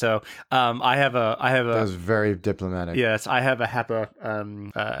cat. So I have a. That was very diplomatic. Yes, I have a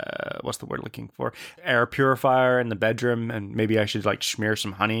HEPA what's the word looking for? Air purifier in the bedroom, and maybe I should like smear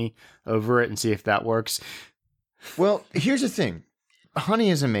some honey over it and see if that works. Well, here's the thing. Honey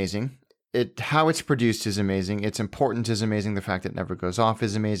is amazing. How it's produced is amazing. Its importance is amazing. The fact that it never goes off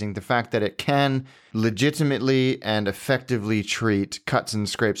is amazing. The fact that it can legitimately and effectively treat cuts and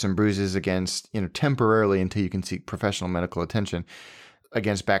scrapes and bruises against, temporarily until you can seek professional medical attention,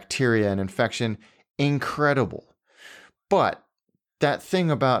 against bacteria and infection, incredible. But that thing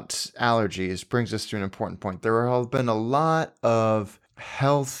about allergies brings us to an important point. There have been a lot of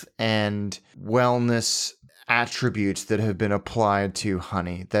health and wellness attributes that have been applied to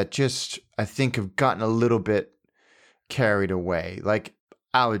honey that just, I think, have gotten a little bit carried away. Like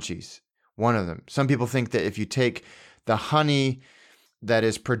allergies, one of them. Some people think that if you take the honey that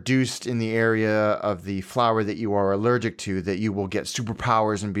is produced in the area of the flower that you are allergic to, that you will get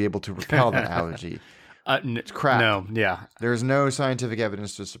superpowers and be able to repel that allergy. It's crap. No, yeah. There's no scientific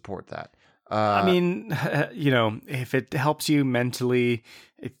evidence to support that. I mean, if it helps you mentally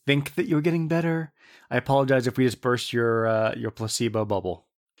think that you're getting better, I apologize if we just burst your placebo bubble.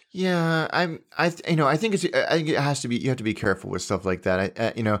 Yeah, I think it has to be. You have to be careful with stuff like that.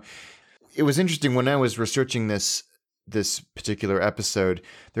 It was interesting when I was researching this particular episode.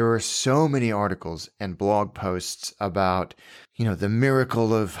 There were so many articles and blog posts about the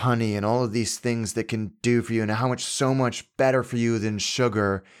miracle of honey and all of these things that can do for you, and how much so much better for you than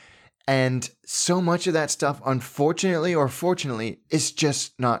sugar. And so much of that stuff, unfortunately or fortunately, is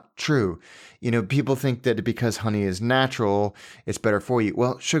just not true. People think that because honey is natural, it's better for you.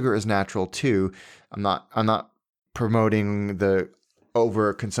 Well, sugar is natural too. I'm not promoting the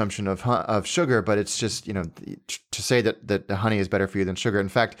overconsumption of sugar, but it's just, to say that the honey is better for you than sugar. In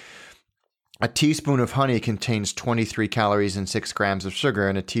fact, a teaspoon of honey contains 23 calories and 6 grams of sugar,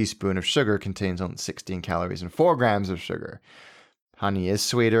 and a teaspoon of sugar contains only 16 calories and 4 grams of sugar. Honey is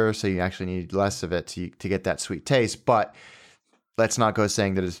sweeter, so you actually need less of it to get that sweet taste. But let's not go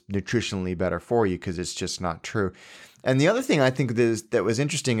saying that it's nutritionally better for you, because it's just not true. And the other thing I think that was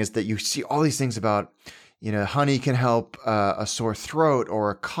interesting is that you see all these things about, honey can help a sore throat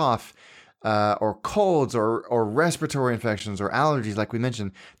or a cough or colds or respiratory infections or allergies, like we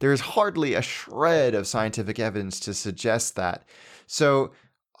mentioned. There is hardly a shred of scientific evidence to suggest that. So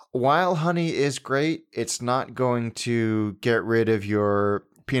while honey is great, it's not going to get rid of your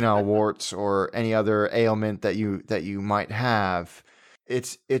penile warts or any other ailment that you might have.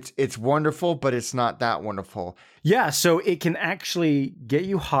 It's wonderful, but it's not that wonderful. Yeah, so it can actually get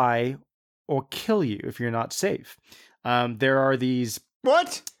you high or kill you if you're not safe. There are these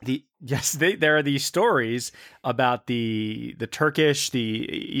there are these stories about the Turkish, the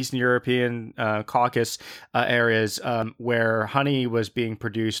Eastern European, Caucasus areas where honey was being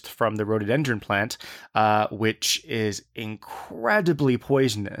produced from the rhododendron plant, which is incredibly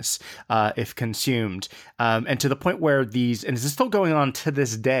poisonous if consumed, and to the point where and this is still going on to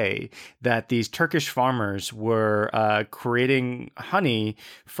this day, that these Turkish farmers were creating honey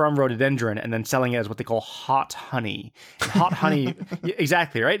from rhododendron and then selling it as what they call hot honey. Hot honey,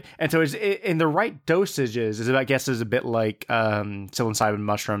 exactly, right? And so it's in the right dosages, I guess, is a bit like psilocybin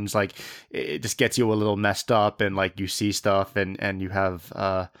mushrooms. Like it just gets you a little messed up, and like you see stuff, and you have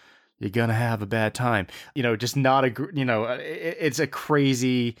you're gonna have a bad time. Just not it's a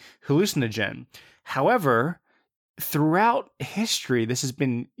crazy hallucinogen. However, throughout history, this has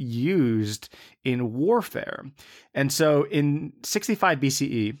been used in warfare, and so in 65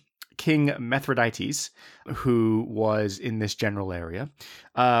 BCE. King Mithridates, who was in this general area,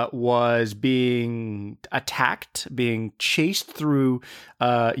 was being attacked, being chased through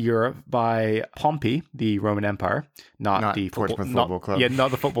Europe by Pompey, the Roman Empire, not the football club. Yeah,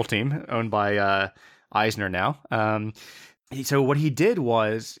 not the football team owned by Eisner now. So what he did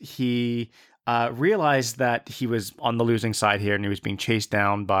was he realized that he was on the losing side here, and he was being chased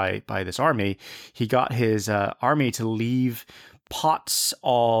down by this army. He got his army to leave pots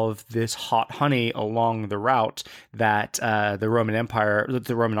of this hot honey along the route that the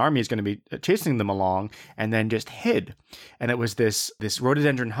Roman army is going to be chasing them along, and then just hid. And it was this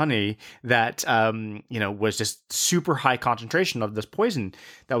rhododendron honey that was just super high concentration of this poison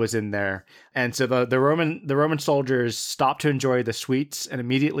that was in there. And so the Roman soldiers stopped to enjoy the sweets and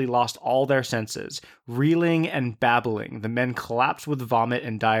immediately lost all their senses, reeling and babbling. The men collapsed with vomit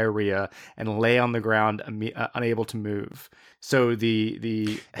and diarrhea and lay on the ground, unable to move. So if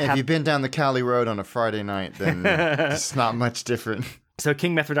you've been down the Cali Road on a Friday night, then it's not much different. So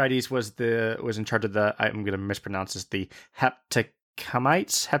King Mithridates was in charge of I'm going to mispronounce this, the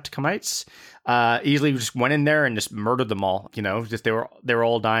Heptacomites, easily just went in there and just murdered them all. Just they were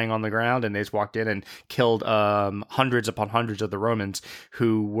all dying on the ground, and they just walked in and killed hundreds upon hundreds of the Romans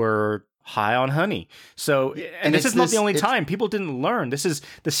who were high on honey. So, and this is not the only time people didn't learn. This is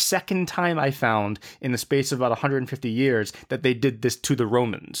the second time I found in the space of about 150 years that they did this to the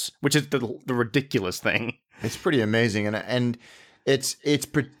Romans, which is the ridiculous thing. It's pretty amazing, and it's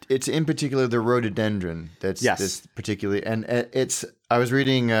in particular the rhododendron that's particularly, and it's. I was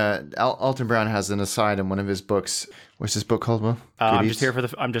reading Alton Brown has an aside in one of his books. What's this book called, Will? I'm just here for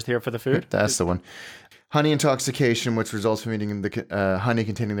the food. That's the one. Honey intoxication, which results from eating the honey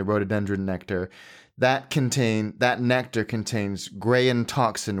containing the rhododendron nectar. That nectar contains ghrelin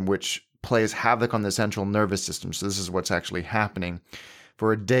toxin, which plays havoc on the central nervous system. So this is what's actually happening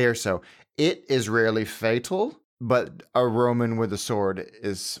for a day or so. It is rarely fatal, but a Roman with a sword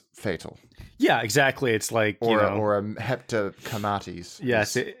is fatal. Yeah, exactly. It's like or a heptacomates.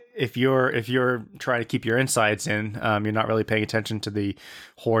 Yes, if you're trying to keep your insides in, you're not really paying attention to the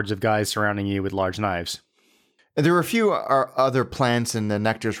hordes of guys surrounding you with large knives. There are a few other plants and the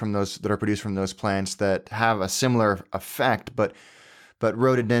nectars from those that are produced from those plants that have a similar effect, but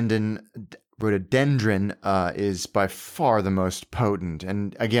rhododendron is by far the most potent.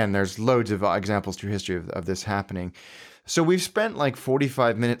 And again, there's loads of examples through history of this happening. So we've spent like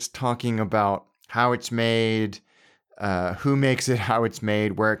 45 minutes talking about how it's made, who makes it, how it's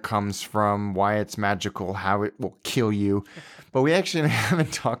made, where it comes from, why it's magical, how it will kill you. But we actually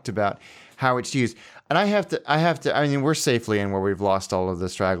haven't talked about how it's used. And I have to, I mean, we're safely in where we've lost all of the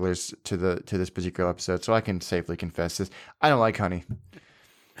stragglers to this particular episode. So I can safely confess this. I don't like honey.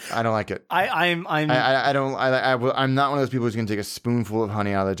 I don't like it. I'm not one of those people who's going to take a spoonful of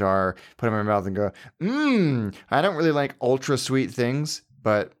honey out of the jar, put it in my mouth and go, I don't really like ultra sweet things,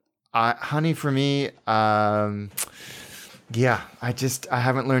 but honey for me, I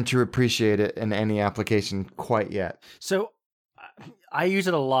haven't learned to appreciate it in any application quite yet. So I use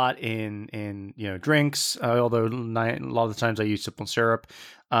it a lot in drinks, although a lot of the times I use simple syrup.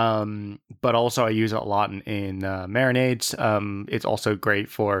 But also I use it a lot in marinades. It's also great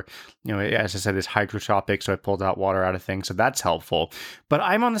for, as I said, it's hydrotropic, so I pulled out water out of things, so that's helpful. But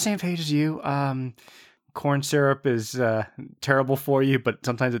I'm on the same page as you. Corn syrup is terrible for you, but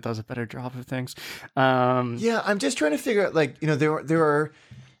sometimes it does a better job of things. I'm just trying to figure out, there are.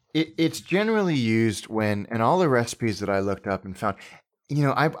 It's generally used when, in all the recipes that I looked up and found,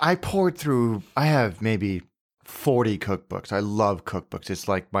 I poured through. I have maybe 40 cookbooks. I love cookbooks. It's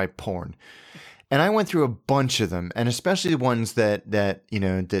like my porn. And I went through a bunch of them, and especially the ones that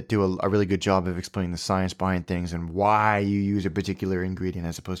do a really good job of explaining the science behind things and why you use a particular ingredient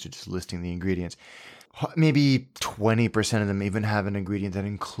as opposed to just listing the ingredients. Maybe 20% of them even have an ingredient that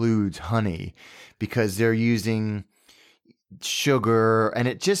includes honey because they're using sugar, and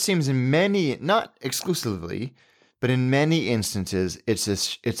it just seems in many, not exclusively, but in many instances, it's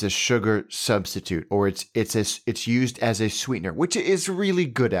a sugar substitute, or it's used as a sweetener, which it is really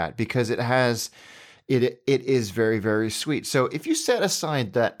good at because it is very, very sweet. So if you set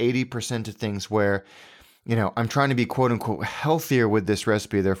aside that 80% of things where, I'm trying to be quote unquote healthier with this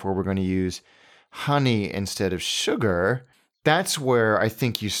recipe, therefore we're going to use honey instead of sugar, that's where I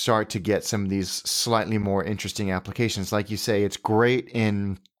think you start to get some of these slightly more interesting applications. Like you say, it's great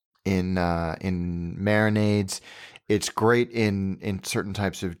in marinades. It's great in certain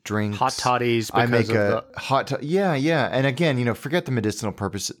types of drinks. Hot toddies. I make a hot toddy. Yeah. And again, forget the medicinal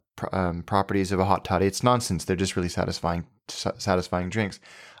properties of a hot toddy. It's nonsense. They're just really satisfying drinks.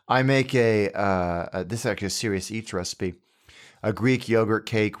 I make this is actually a Serious Eats recipe, a Greek yogurt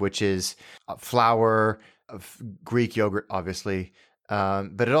cake, which is flour of Greek yogurt, obviously,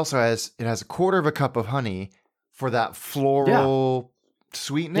 but it also has a quarter of a cup of honey for that floral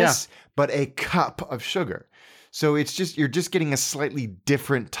sweetness, but a cup of sugar. So you're just getting a slightly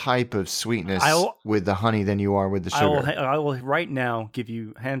different type of sweetness with the honey than you are with the sugar. I will right now give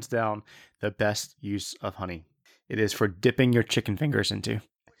you hands down the best use of honey. It is for dipping your chicken fingers into.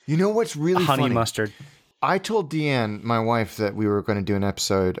 You know what's really honey funny? Mustard. I told Deanne, my wife, that we were going to do an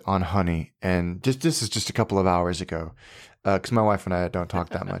episode on honey, and this is just a couple of hours ago, because my wife and I don't talk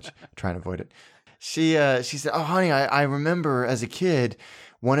that much. Try and avoid it. She said, "Oh, honey, I remember as a kid,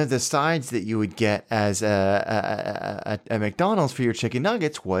 one of the sides that you would get as a McDonald's for your chicken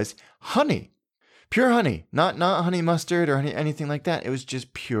nuggets was honey, pure honey, not honey mustard or anything like that. It was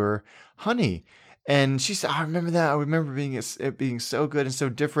just pure honey." And she said, "I remember that. I remember it being so good and so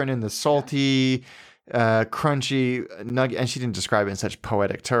different, and the salty." crunchy nugget, and she didn't describe it in such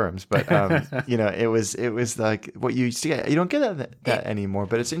poetic terms, but it was like what you see. You don't get that anymore.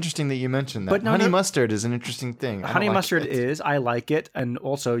 But it's interesting that you mentioned that. But honey mustard is an interesting thing. Honey mustard is. I like it, and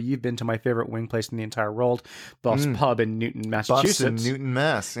also you've been to my favorite wing place in the entire world, Buff's Pub in Newton, Massachusetts. Buff's in Newton,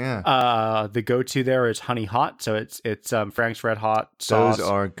 Mass. Yeah. The go-to there is Honey Hot, so it's Frank's Red Hot sauce. Those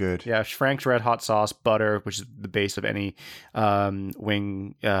are good. Yeah, Frank's Red Hot sauce, butter, which is the base of any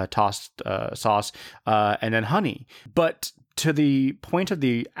wing tossed sauce, and then honey. But to the point of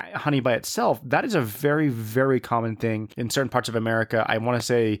the honey by itself, that is a very, very common thing in certain parts of America. I want to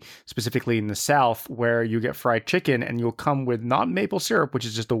say specifically in the South, where you get fried chicken and you'll come with not maple syrup, which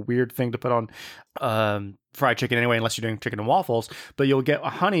is just a weird thing to put on fried chicken anyway, unless you're doing chicken and waffles. But you'll get a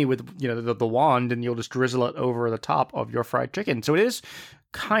honey with the wand, and you'll just drizzle it over the top of your fried chicken. So it is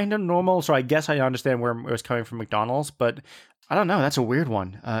kind of normal. So I guess I understand where it was coming from McDonald's, but I don't know. That's a weird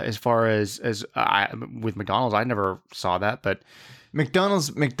one. As far as with McDonald's, I never saw that, but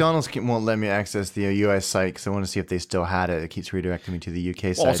McDonald's won't let me access the US site because I want to see if they still had it. It keeps redirecting me to the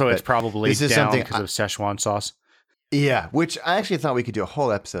UK site. Also, it's probably down because of Szechuan sauce. Yeah, which I actually thought we could do a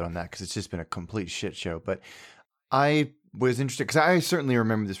whole episode on that because it's just been a complete shit show. But I was interested because I certainly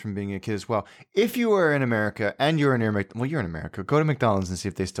remember this from being a kid as well. If you were in America and you're in America, go to McDonald's and see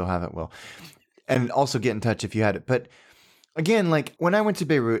if they still have it. Well, and also get in touch if you had it. But again, like when I went to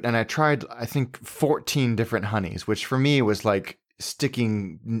Beirut and I tried, I think 14 different honeys, which for me was like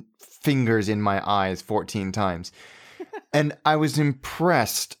sticking fingers in my eyes 14 times. And I was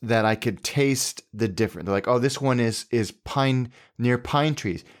impressed that I could taste the difference. They're like, oh, this one is pine near pine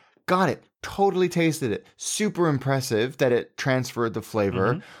trees. Got it. Totally tasted it. Super impressive that it transferred the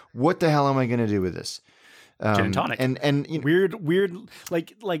flavor. Mm-hmm. What the hell am I going to do with this? Gin and tonic. And weird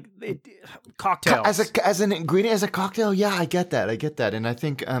like cocktails. As an ingredient, as a cocktail, yeah, I get that. And I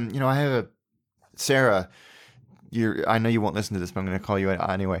think I have Sarah. I know you won't listen to this, but I'm going to call you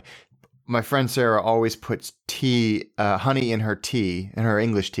anyway. My friend Sarah always puts honey in her tea, in her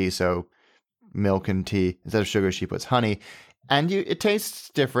English tea, so milk and tea. Instead of sugar, she puts honey. And it tastes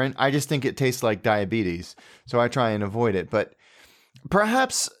different. I just think it tastes like diabetes, so I try and avoid it. But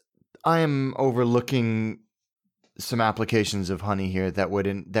perhaps I am overlooking some applications of honey here that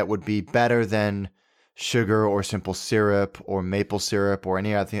would be better than sugar or simple syrup or maple syrup or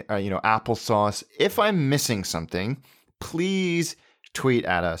any other applesauce. If I'm missing something, please tweet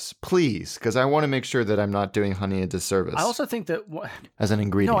at us, please, because I want to make sure that I'm not doing honey a disservice. I also think that as an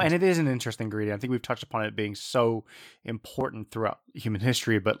ingredient. No, and it is an interesting ingredient. I think we've touched upon it being so important throughout human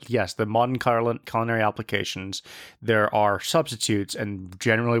history. But yes, the modern culinary applications, there are substitutes, and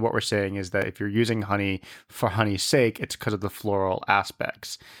generally what we're saying is that if you're using honey for honey's sake, it's because of the floral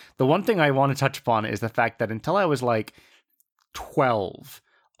aspects. The one thing I want to touch upon is the fact that until I was like 12,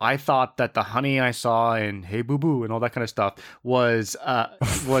 I thought that the honey I saw in Hey Boo Boo and all that kind of stuff was and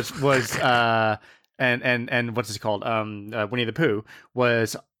what's it called? Winnie the Pooh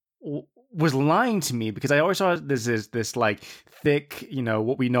was lying to me, because I always saw this like thick,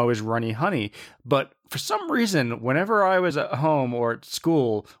 what we know as runny honey. But for some reason, whenever I was at home or at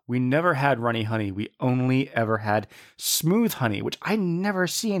school, we never had runny honey. We only ever had smooth honey, which I never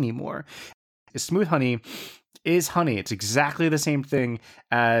see anymore. Smooth honey is honey. It's exactly the same thing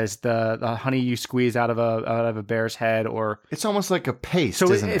as the honey you squeeze out of a bear's head, or it's almost like a paste.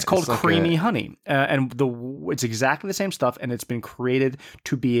 So isn't it's it? called creamy honey, and it's exactly the same stuff, and it's been created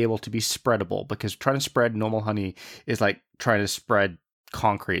to be able to be spreadable, because trying to spread normal honey is like trying to spread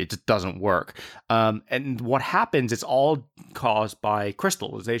concrete. It just doesn't work. And what happens, it's all caused by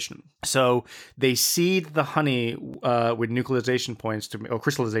crystallization. So they seed the honey with crystallization points, to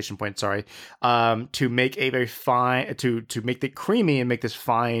make a very fine, to make it creamy and make this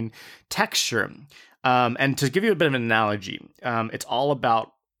fine texture. And to give you a bit of an analogy, it's all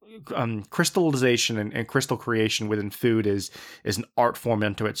about crystallization and crystal creation within food is an art form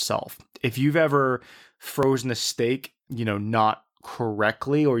unto itself. If you've ever frozen a steak, not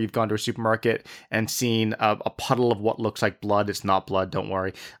correctly, or you've gone to a supermarket and seen a puddle of what looks like blood, it's not blood, don't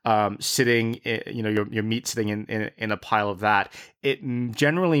worry, sitting, your meat sitting in a pile of that, it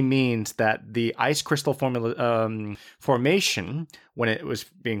generally means that the ice crystal formation, when it was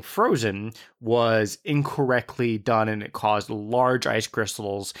being frozen, was incorrectly done, and it caused large ice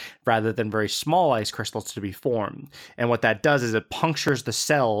crystals rather than very small ice crystals to be formed. And what that does is it punctures the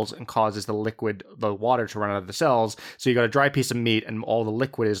cells and causes the water to run out of the cells. So you got a dry piece of meat, and all the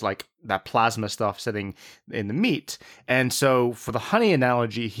liquid is like that plasma stuff sitting in the meat. And so for the honey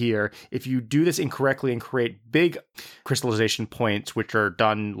analogy here, if you do this incorrectly and create big crystallization points, which are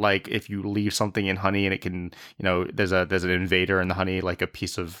done like if you leave something in honey and it can, there's an invader in the honey, like a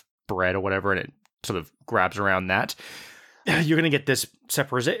piece of bread or whatever, and it sort of grabs around that, you're going to get this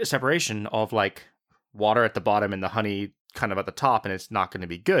separation of like water at the bottom and the honey kind of at the top, and it's not going to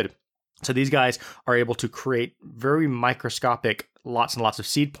be good. So these guys are able to create very microscopic lots and lots of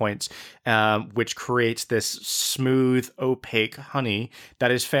seed points, which creates this smooth, opaque honey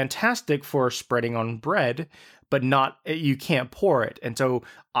that is fantastic for spreading on bread, but you can't pour it. And so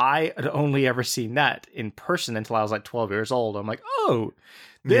I had only ever seen that in person until I was like 12 years old. I'm like, oh,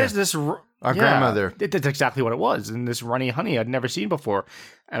 there's this... Our grandmother. That's exactly what it was. And this runny honey I'd never seen before.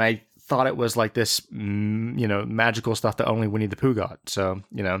 And I thought it was like this, magical stuff that only Winnie the Pooh got. So,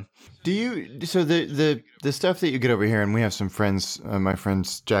 So the stuff that you get over here, and we have some friends, my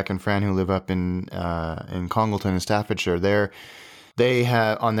friends Jack and Fran, who live up in Congleton in Staffordshire. They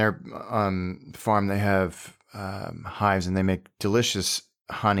have on their farm, they have hives, and they make delicious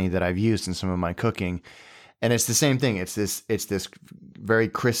honey that I've used in some of my cooking. And it's the same thing. It's this very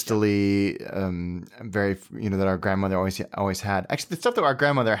crystally, very, that our grandmother always had. Actually, the stuff that our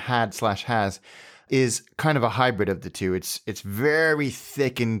grandmother had/has is kind of a hybrid of the two. It's very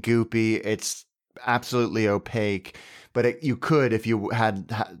thick and goopy. It's absolutely opaque. But you could, if you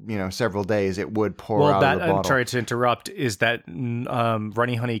had, several days, it would pour out of the bottle. I'm sorry to interrupt, is that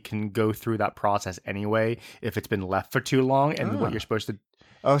runny honey can go through that process anyway if it's been left for too long, and what you're supposed to...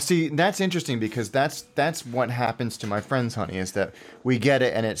 Oh, see, that's interesting, because that's what happens to my friend's honey, is that we get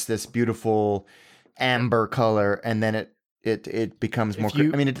it and it's this beautiful amber color, and then it becomes more...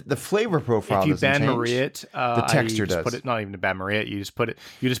 the flavor profile doesn't change. If you bain-marie it, the texture does. Put it, not even to bain-marie it, you just put it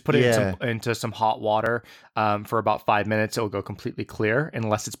into some hot water for about 5 minutes. It'll go completely clear,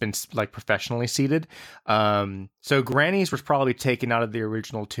 unless it's been like professionally seeded. So Granny's was probably taken out of the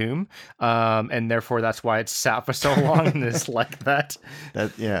original tomb, and therefore that's why it's sat for so long and it's like that.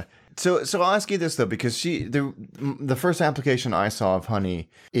 So I'll ask you this though, because the first application I saw of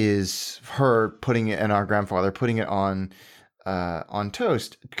honey is her putting it, and our grandfather putting it on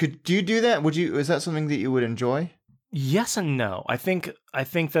toast. Do you do that? Is that something that you would enjoy? Yes and no. I think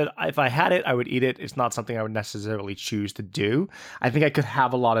that if I had it, I would eat it. It's not something I would necessarily choose to do. I think I could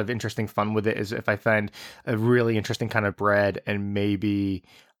have a lot of interesting fun with it is if I find a really interesting kind of bread and maybe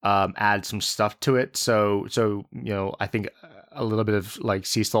add some stuff to it. So I think a little bit of like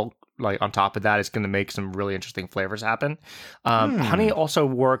sea salt like on top of that is going to make some really interesting flavors happen. Honey also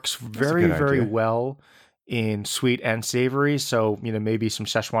works very, very well in sweet and savory. So, maybe some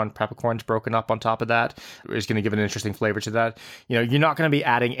Szechuan peppercorns broken up on top of that is going to give an interesting flavor to that. You're not going to be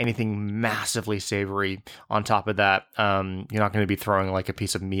adding anything massively savory on top of that. You're not going to be throwing like a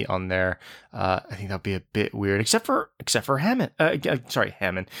piece of meat on there. I think that'd be a bit weird, except for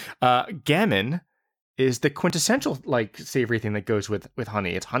gammon is the quintessential like savory thing that goes with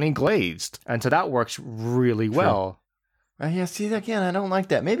honey. It's honey glazed. And so that works really well. Yeah, see, again, I don't like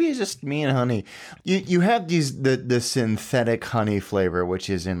that. Maybe it's just me and honey. You have the synthetic honey flavor, which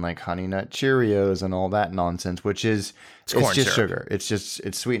is in like Honey Nut Cheerios and all that nonsense, which is it's just syrup. Sugar.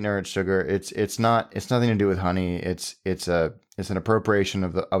 It's sweetener, it's sugar. It's nothing to do with honey. It's an appropriation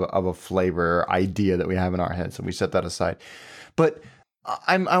of a flavor idea that we have in our head. So we set that aside. But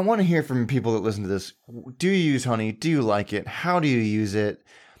I want to hear from people that listen to this. Do you use honey? Do you like it? How do you use it?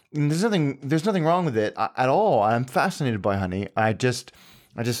 And there's nothing wrong with it at all. I'm fascinated by honey. I'm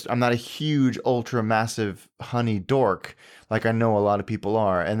not a huge, ultra massive honey dork like I know a lot of people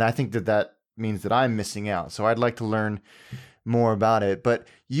are, and I think that means that I'm missing out. So I'd like to learn more about it. But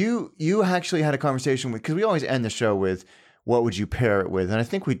you actually had a conversation because we always end the show with what would you pair it with, and I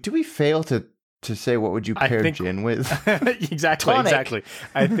think we fail to say what would you pair gin with. Exactly.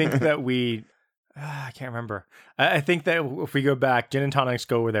 I think that we. I can't remember. I think that if we go back, gin and tonics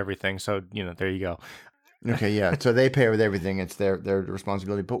go with everything. So, there you go. Okay, yeah. So they pair with everything. It's their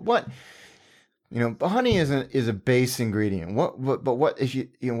responsibility. But what, honey is a base ingredient. What if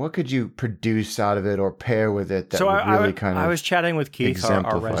what could you produce out of it or pair with it that would really kind of I was chatting with Keith,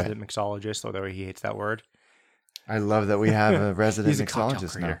 our resident mixologist, although he hates that word. I love that we have a resident He's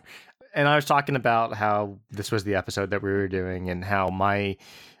mixologist now. And I was talking about how this was the episode that we were doing and how my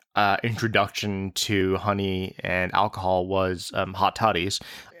introduction to honey and alcohol was hot toddies,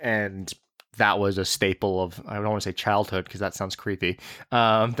 and that was a staple of, I don't want to say childhood because that sounds creepy,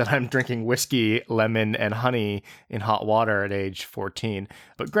 that I'm drinking whiskey, lemon, and honey in hot water at age 14.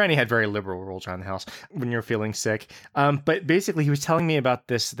 But Granny had very liberal rules around the house when you're feeling sick. But basically, he was telling me about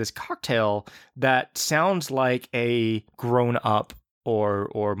this cocktail that sounds like a grown-up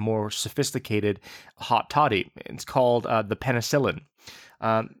or more sophisticated hot toddy. It's called the penicillin.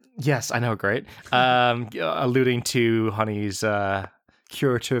 Yes, I know, great. Alluding to honey's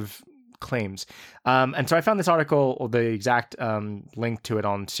curative claims. And so I found this article, or the exact link to it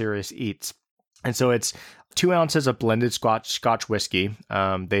on Serious Eats. And so it's 2 ounces of blended Scotch whiskey.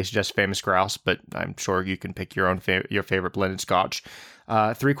 They suggest Famous Grouse, but I'm sure you can pick your own your favorite blended Scotch.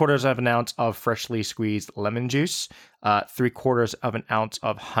 3/4 of an ounce of freshly squeezed lemon juice. 3/4 of an ounce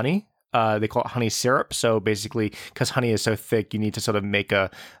of honey. They call it honey syrup. So basically, because honey is so thick, you need to sort of make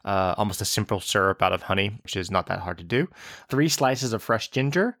almost a simple syrup out of honey, which is not that hard to do. 3 slices of fresh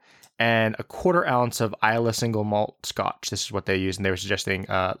ginger, and 1/4 ounce of Islay single malt Scotch. This is what they use, and they were suggesting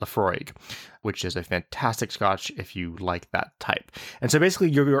Laphroaig, which is a fantastic Scotch if you like that type. And so basically,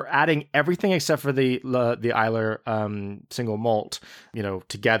 you're adding everything except for the Islay single malt,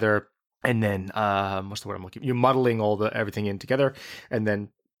 together, and then what's the word I'm looking? You're muddling everything in together, and then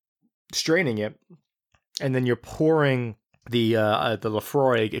straining it, and then you're pouring the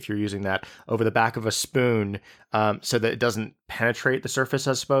Laphroaig, if you're using that, over the back of a spoon, so that it doesn't penetrate the surface,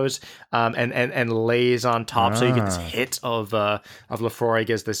 I suppose, and lays on top, so you get this hit of Laphroaig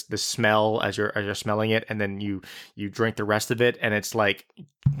as this smell as you're smelling it, and then you drink the rest of it, and it's like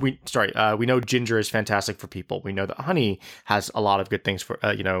we know ginger is fantastic for people. We know that honey has a lot of good things for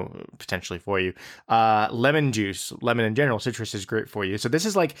potentially for you. Lemon juice, lemon in general, citrus is great for you. So this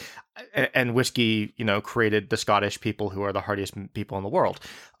is like, and whiskey, created the Scottish people, who are the hardiest people in the world.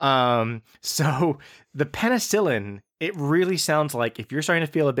 So the penicillin, it really sounds like if you're starting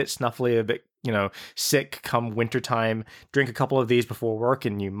to feel a bit snuffly, a bit, sick come wintertime, drink a couple of these before work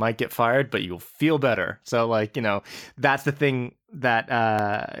and you might get fired, but you'll feel better. So that's the thing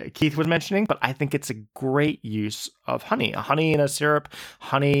that Keith was mentioning, but I think it's a great use of honey. Honey in a syrup,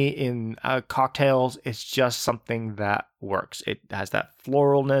 honey in cocktails. It's just something that works. It has that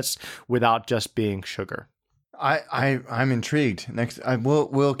floralness without just being sugar. I'm intrigued. Next,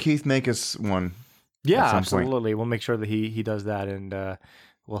 will Keith make us one? Yeah, absolutely. We'll make sure that he does that, and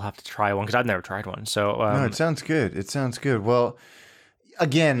we'll have to try one because I've never tried one. So no, it sounds good. It sounds good. Well,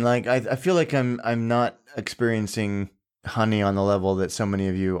 again, I feel like I'm not experiencing honey on the level that so many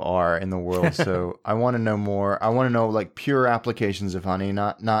of you are in the world. So I want to know more. I want to know like pure applications of honey,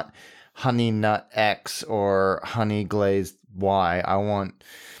 not honey nut X or honey glazed Y.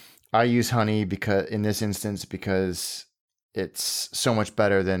 I use honey because it's so much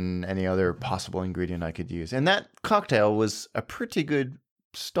better than any other possible ingredient I could use. And that cocktail was a pretty good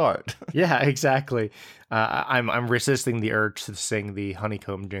start. Yeah, exactly. I'm resisting the urge to sing the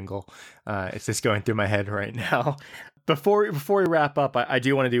honeycomb jingle. It's just going through my head right now. Before we wrap up, I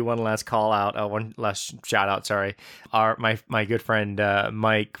do want to do one last call out, one last shout out. Sorry, my good friend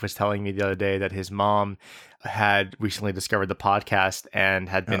Mike was telling me the other day that his mom had recently discovered the podcast and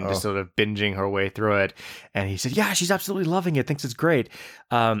had been just sort of binging her way through it. And he said, yeah, she's absolutely loving it, thinks it's great.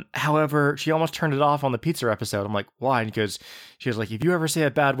 However, she almost turned it off on the pizza episode. I'm like, why? Because she was like, if you ever say a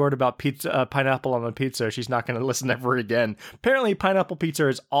bad word about pizza, pineapple on a pizza, she's not going to listen ever again. Apparently, pineapple pizza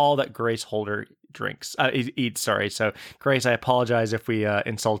is all that Grace Holder eats. Sorry. So, Grace, I apologize if we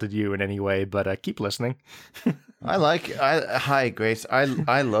insulted you in any way, but keep listening. Hi, Grace.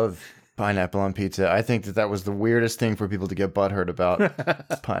 I love pineapple on pizza. I think that was the weirdest thing for people to get butthurt about.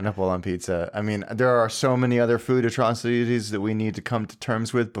 Pineapple on pizza. I mean, there are so many other food atrocities that we need to come to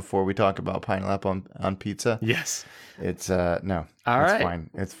terms with before we talk about pineapple on pizza. Yes. It's no. All it's right. Fine.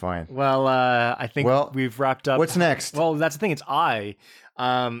 It's fine. Well, I think we've wrapped up. What's next? Well, that's the thing. It's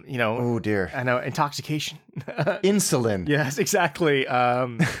oh dear. I know, intoxication. Insulin. Yes, exactly.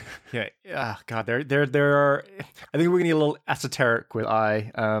 Yeah. God, there are. I think we're gonna get a little esoteric with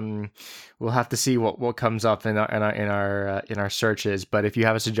we'll have to see what comes up in our searches. But if you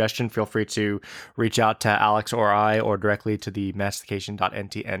have a suggestion, feel free to reach out to Alex or I, or directly to the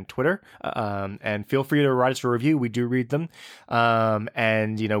mastication.ntn Twitter. And feel free to write us a review. We do read them.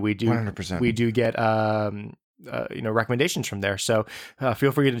 And we do 100%. We do get recommendations from there. So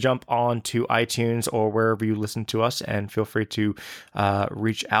feel free to jump on to iTunes or wherever you listen to us, and feel free to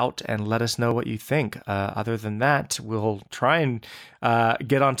reach out and let us know what you think. Other than that, we'll try and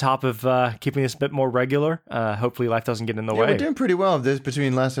get on top of keeping this a bit more regular. Hopefully life doesn't get in the way. We're doing pretty well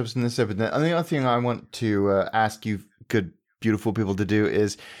between last episode and this episode. The other thing I want to ask you good, beautiful people to do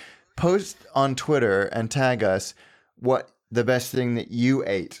is post on Twitter and tag us what the best thing that you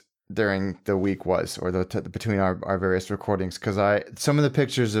ate during the week was, or between our various recordings, because some of the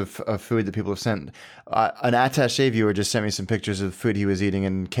pictures of food that people have sent, an attaché viewer just sent me some pictures of food he was eating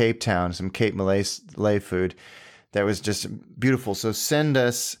in Cape Town, some Cape Malay food that was just beautiful. So send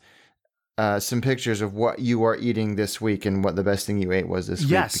us some pictures of what you are eating this week and what the best thing you ate was this week,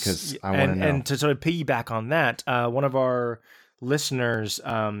 because I want to know. And to sort of piggyback on that, one of our listeners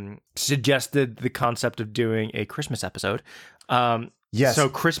suggested the concept of doing a Christmas episode. Yes. So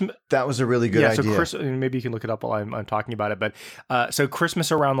Christmas. That was a really good idea. So maybe you can look it up while I'm talking about it. But so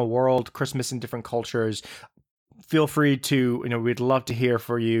Christmas around the world, Christmas in different cultures. Feel free to, we'd love to hear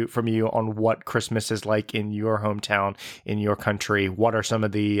from you on what Christmas is like in your hometown, in your country. What are some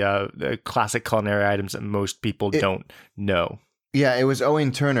of the classic culinary items that most people don't know? Yeah, it was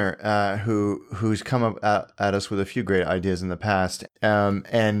Owen Turner who's come up at us with a few great ideas in the past, and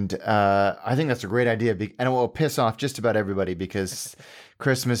I think that's a great idea, and it will piss off just about everybody because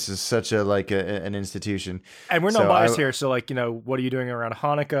Christmas is such an institution. And we're not biased here, so what are you doing around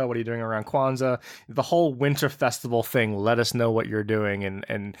Hanukkah? What are you doing around Kwanzaa? The whole winter festival thing. Let us know what you're doing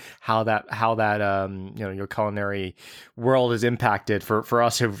and how that your culinary world is impacted. For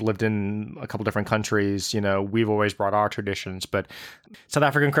us who've lived in a couple different countries, we've always brought our traditions, but South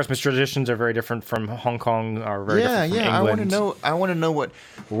African Christmas traditions are very different from Hong Kong. Are very different from England. I want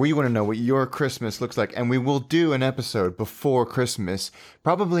to know what your Christmas looks like, and we will do an episode before Christmas.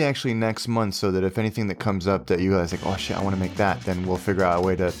 Probably actually next month, so that if anything that comes up that you guys like, oh shit, I want to make that, then we'll figure out a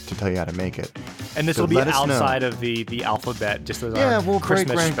way to tell you how to make it. And this will be outside of the alphabet, just as we'll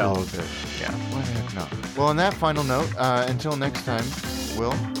Christmas break rank spell. a little bit. Yeah, why the heck not? Well, on that final note, until next time,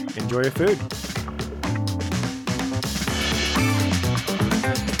 Will, enjoy your food.